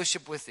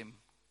 fellowship with him.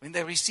 When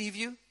they receive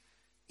you,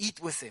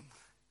 eat with him.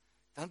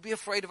 Don't be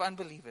afraid of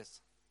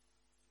unbelievers.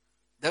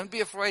 Don't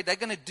be afraid. They're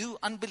going to do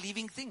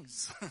unbelieving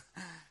things.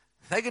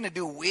 They're going to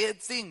do weird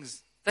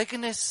things. They're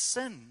going to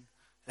sin.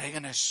 They're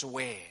going to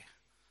swear.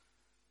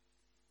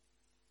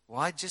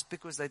 Why? Just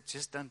because they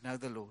just don't know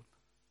the Lord.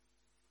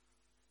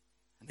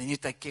 And then you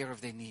take care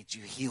of their needs.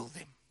 You heal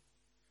them.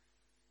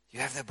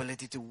 You have the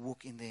ability to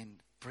walk in there and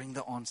bring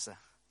the answer.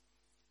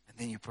 And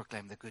then you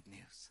proclaim the good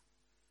news.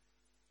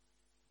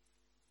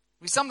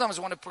 We sometimes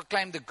want to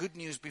proclaim the good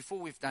news before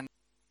we've done.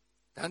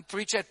 Don't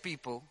preach at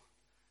people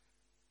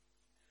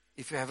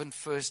if you haven't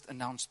first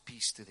announced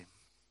peace to them.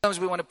 Sometimes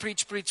we want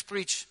to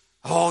preach.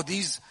 Oh,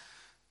 these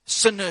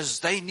sinners,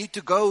 they need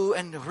to go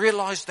and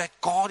realize that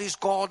God is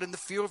God and the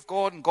fear of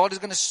God, and God is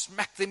going to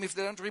smack them if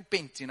they don't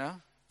repent,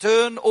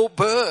 Turn or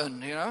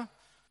burn,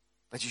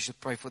 But you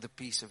should pray for the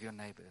peace of your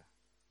neighbor.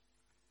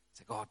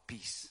 Say, God,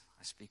 peace.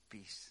 I speak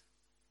peace.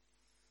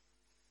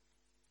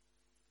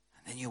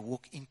 And then you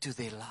walk into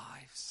their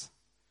lives.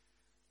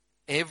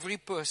 Every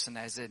person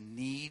has a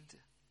need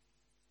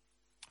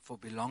for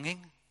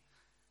belonging.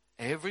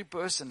 Every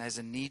person has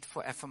a need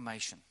for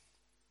affirmation.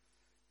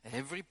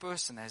 Every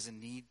person has a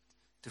need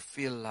to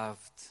feel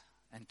loved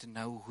and to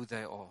know who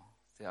they are,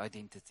 their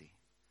identity.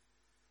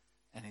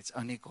 And it's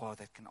only God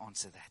that can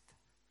answer that.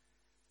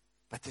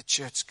 But the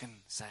church can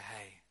say,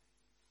 hey,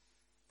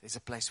 there's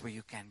a place where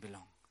you can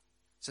belong.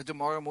 So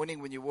tomorrow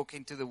morning when you walk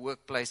into the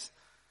workplace,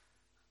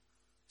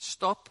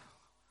 stop,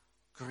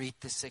 greet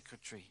the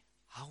secretary.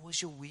 How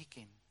was your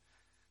weekend?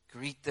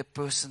 Greet the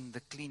person,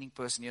 the cleaning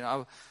person.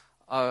 Our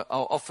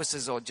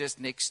offices are just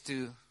next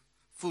to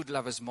Food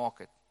Lovers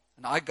Market.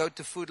 And I go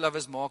to Food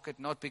Lovers Market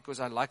not because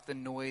I like the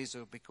noise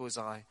or because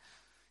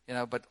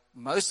but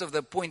most of the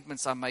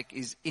appointments I make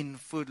is in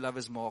Food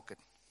Lovers Market.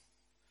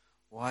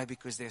 Why?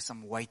 Because there's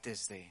some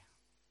waiters there.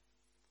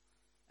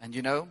 And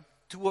 2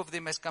 of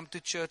them has come to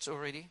church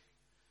already.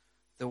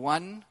 The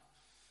one,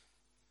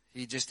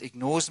 he just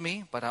ignores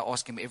me, but I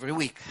ask him every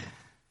week.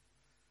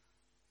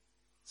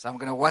 So I'm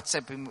going to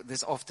WhatsApp him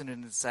this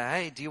afternoon and say,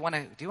 hey, do you want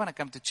to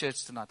come to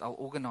church tonight? I'll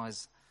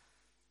organize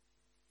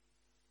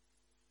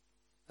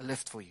a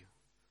lift for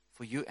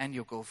you and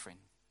your girlfriend.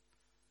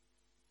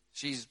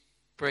 She's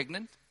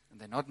pregnant and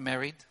they're not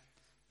married,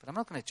 but I'm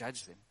not going to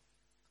judge them.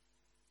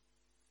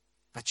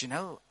 But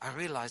I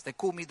realize they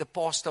call me the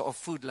pastor of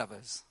Food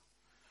Lovers.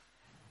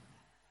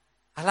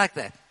 I like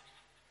that.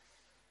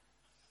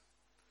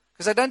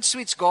 Because I don't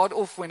switch God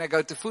off when I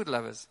go to Food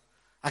Lovers.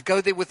 I go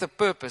there with a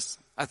purpose.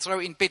 I throw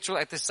in petrol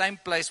at the same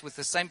place with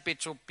the same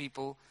petrol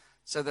people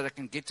so that I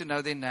can get to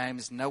know their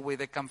names, know where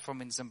they come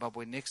from in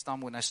Zimbabwe. Next time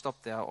when I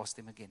stop there, I'll ask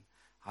them again,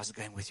 how's it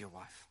going with your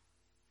wife?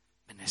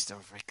 Minister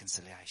of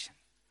reconciliation.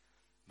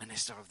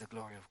 Minister of the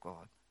glory of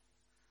God.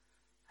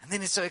 And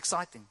then it's so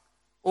exciting.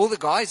 All the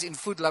guys in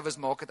Food Lovers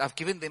Market, I've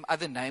given them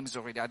other names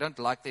already. I don't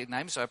like their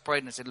names, so I prayed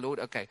and I said, Lord,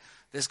 okay,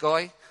 this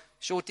guy,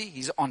 Shorty,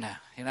 he's Honor,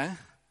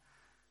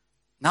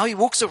 Now he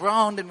walks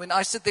around, and when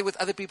I sit there with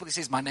other people, he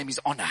says, my name is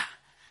Honor.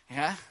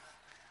 It's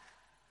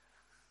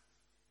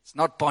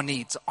not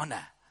Bonnie, it's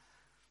Honor.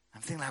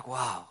 I'm thinking like,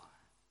 wow.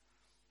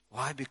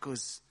 Why?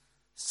 Because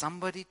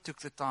somebody took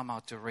the time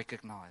out to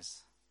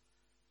recognize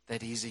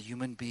that he's a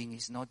human being.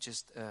 He's not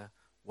just a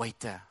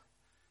waiter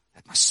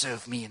that must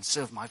serve me and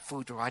serve my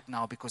food right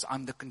now because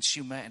I'm the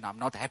consumer and I'm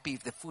not happy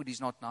if the food is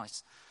not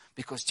nice.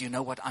 Because do you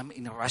know what? I'm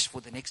in a rush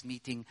for the next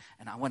meeting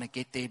and I want to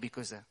get there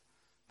because a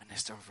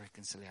minister of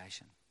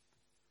reconciliation.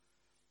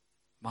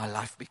 My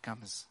life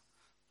becomes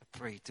a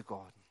prayer to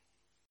God.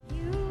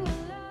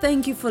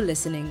 Thank you for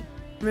listening.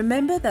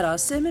 Remember that our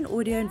sermon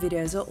audio and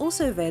videos are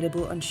also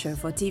available on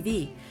Shofar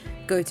TV.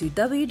 Go to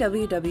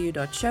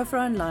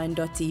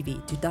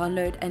www.shofaronline.tv to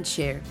download and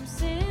share.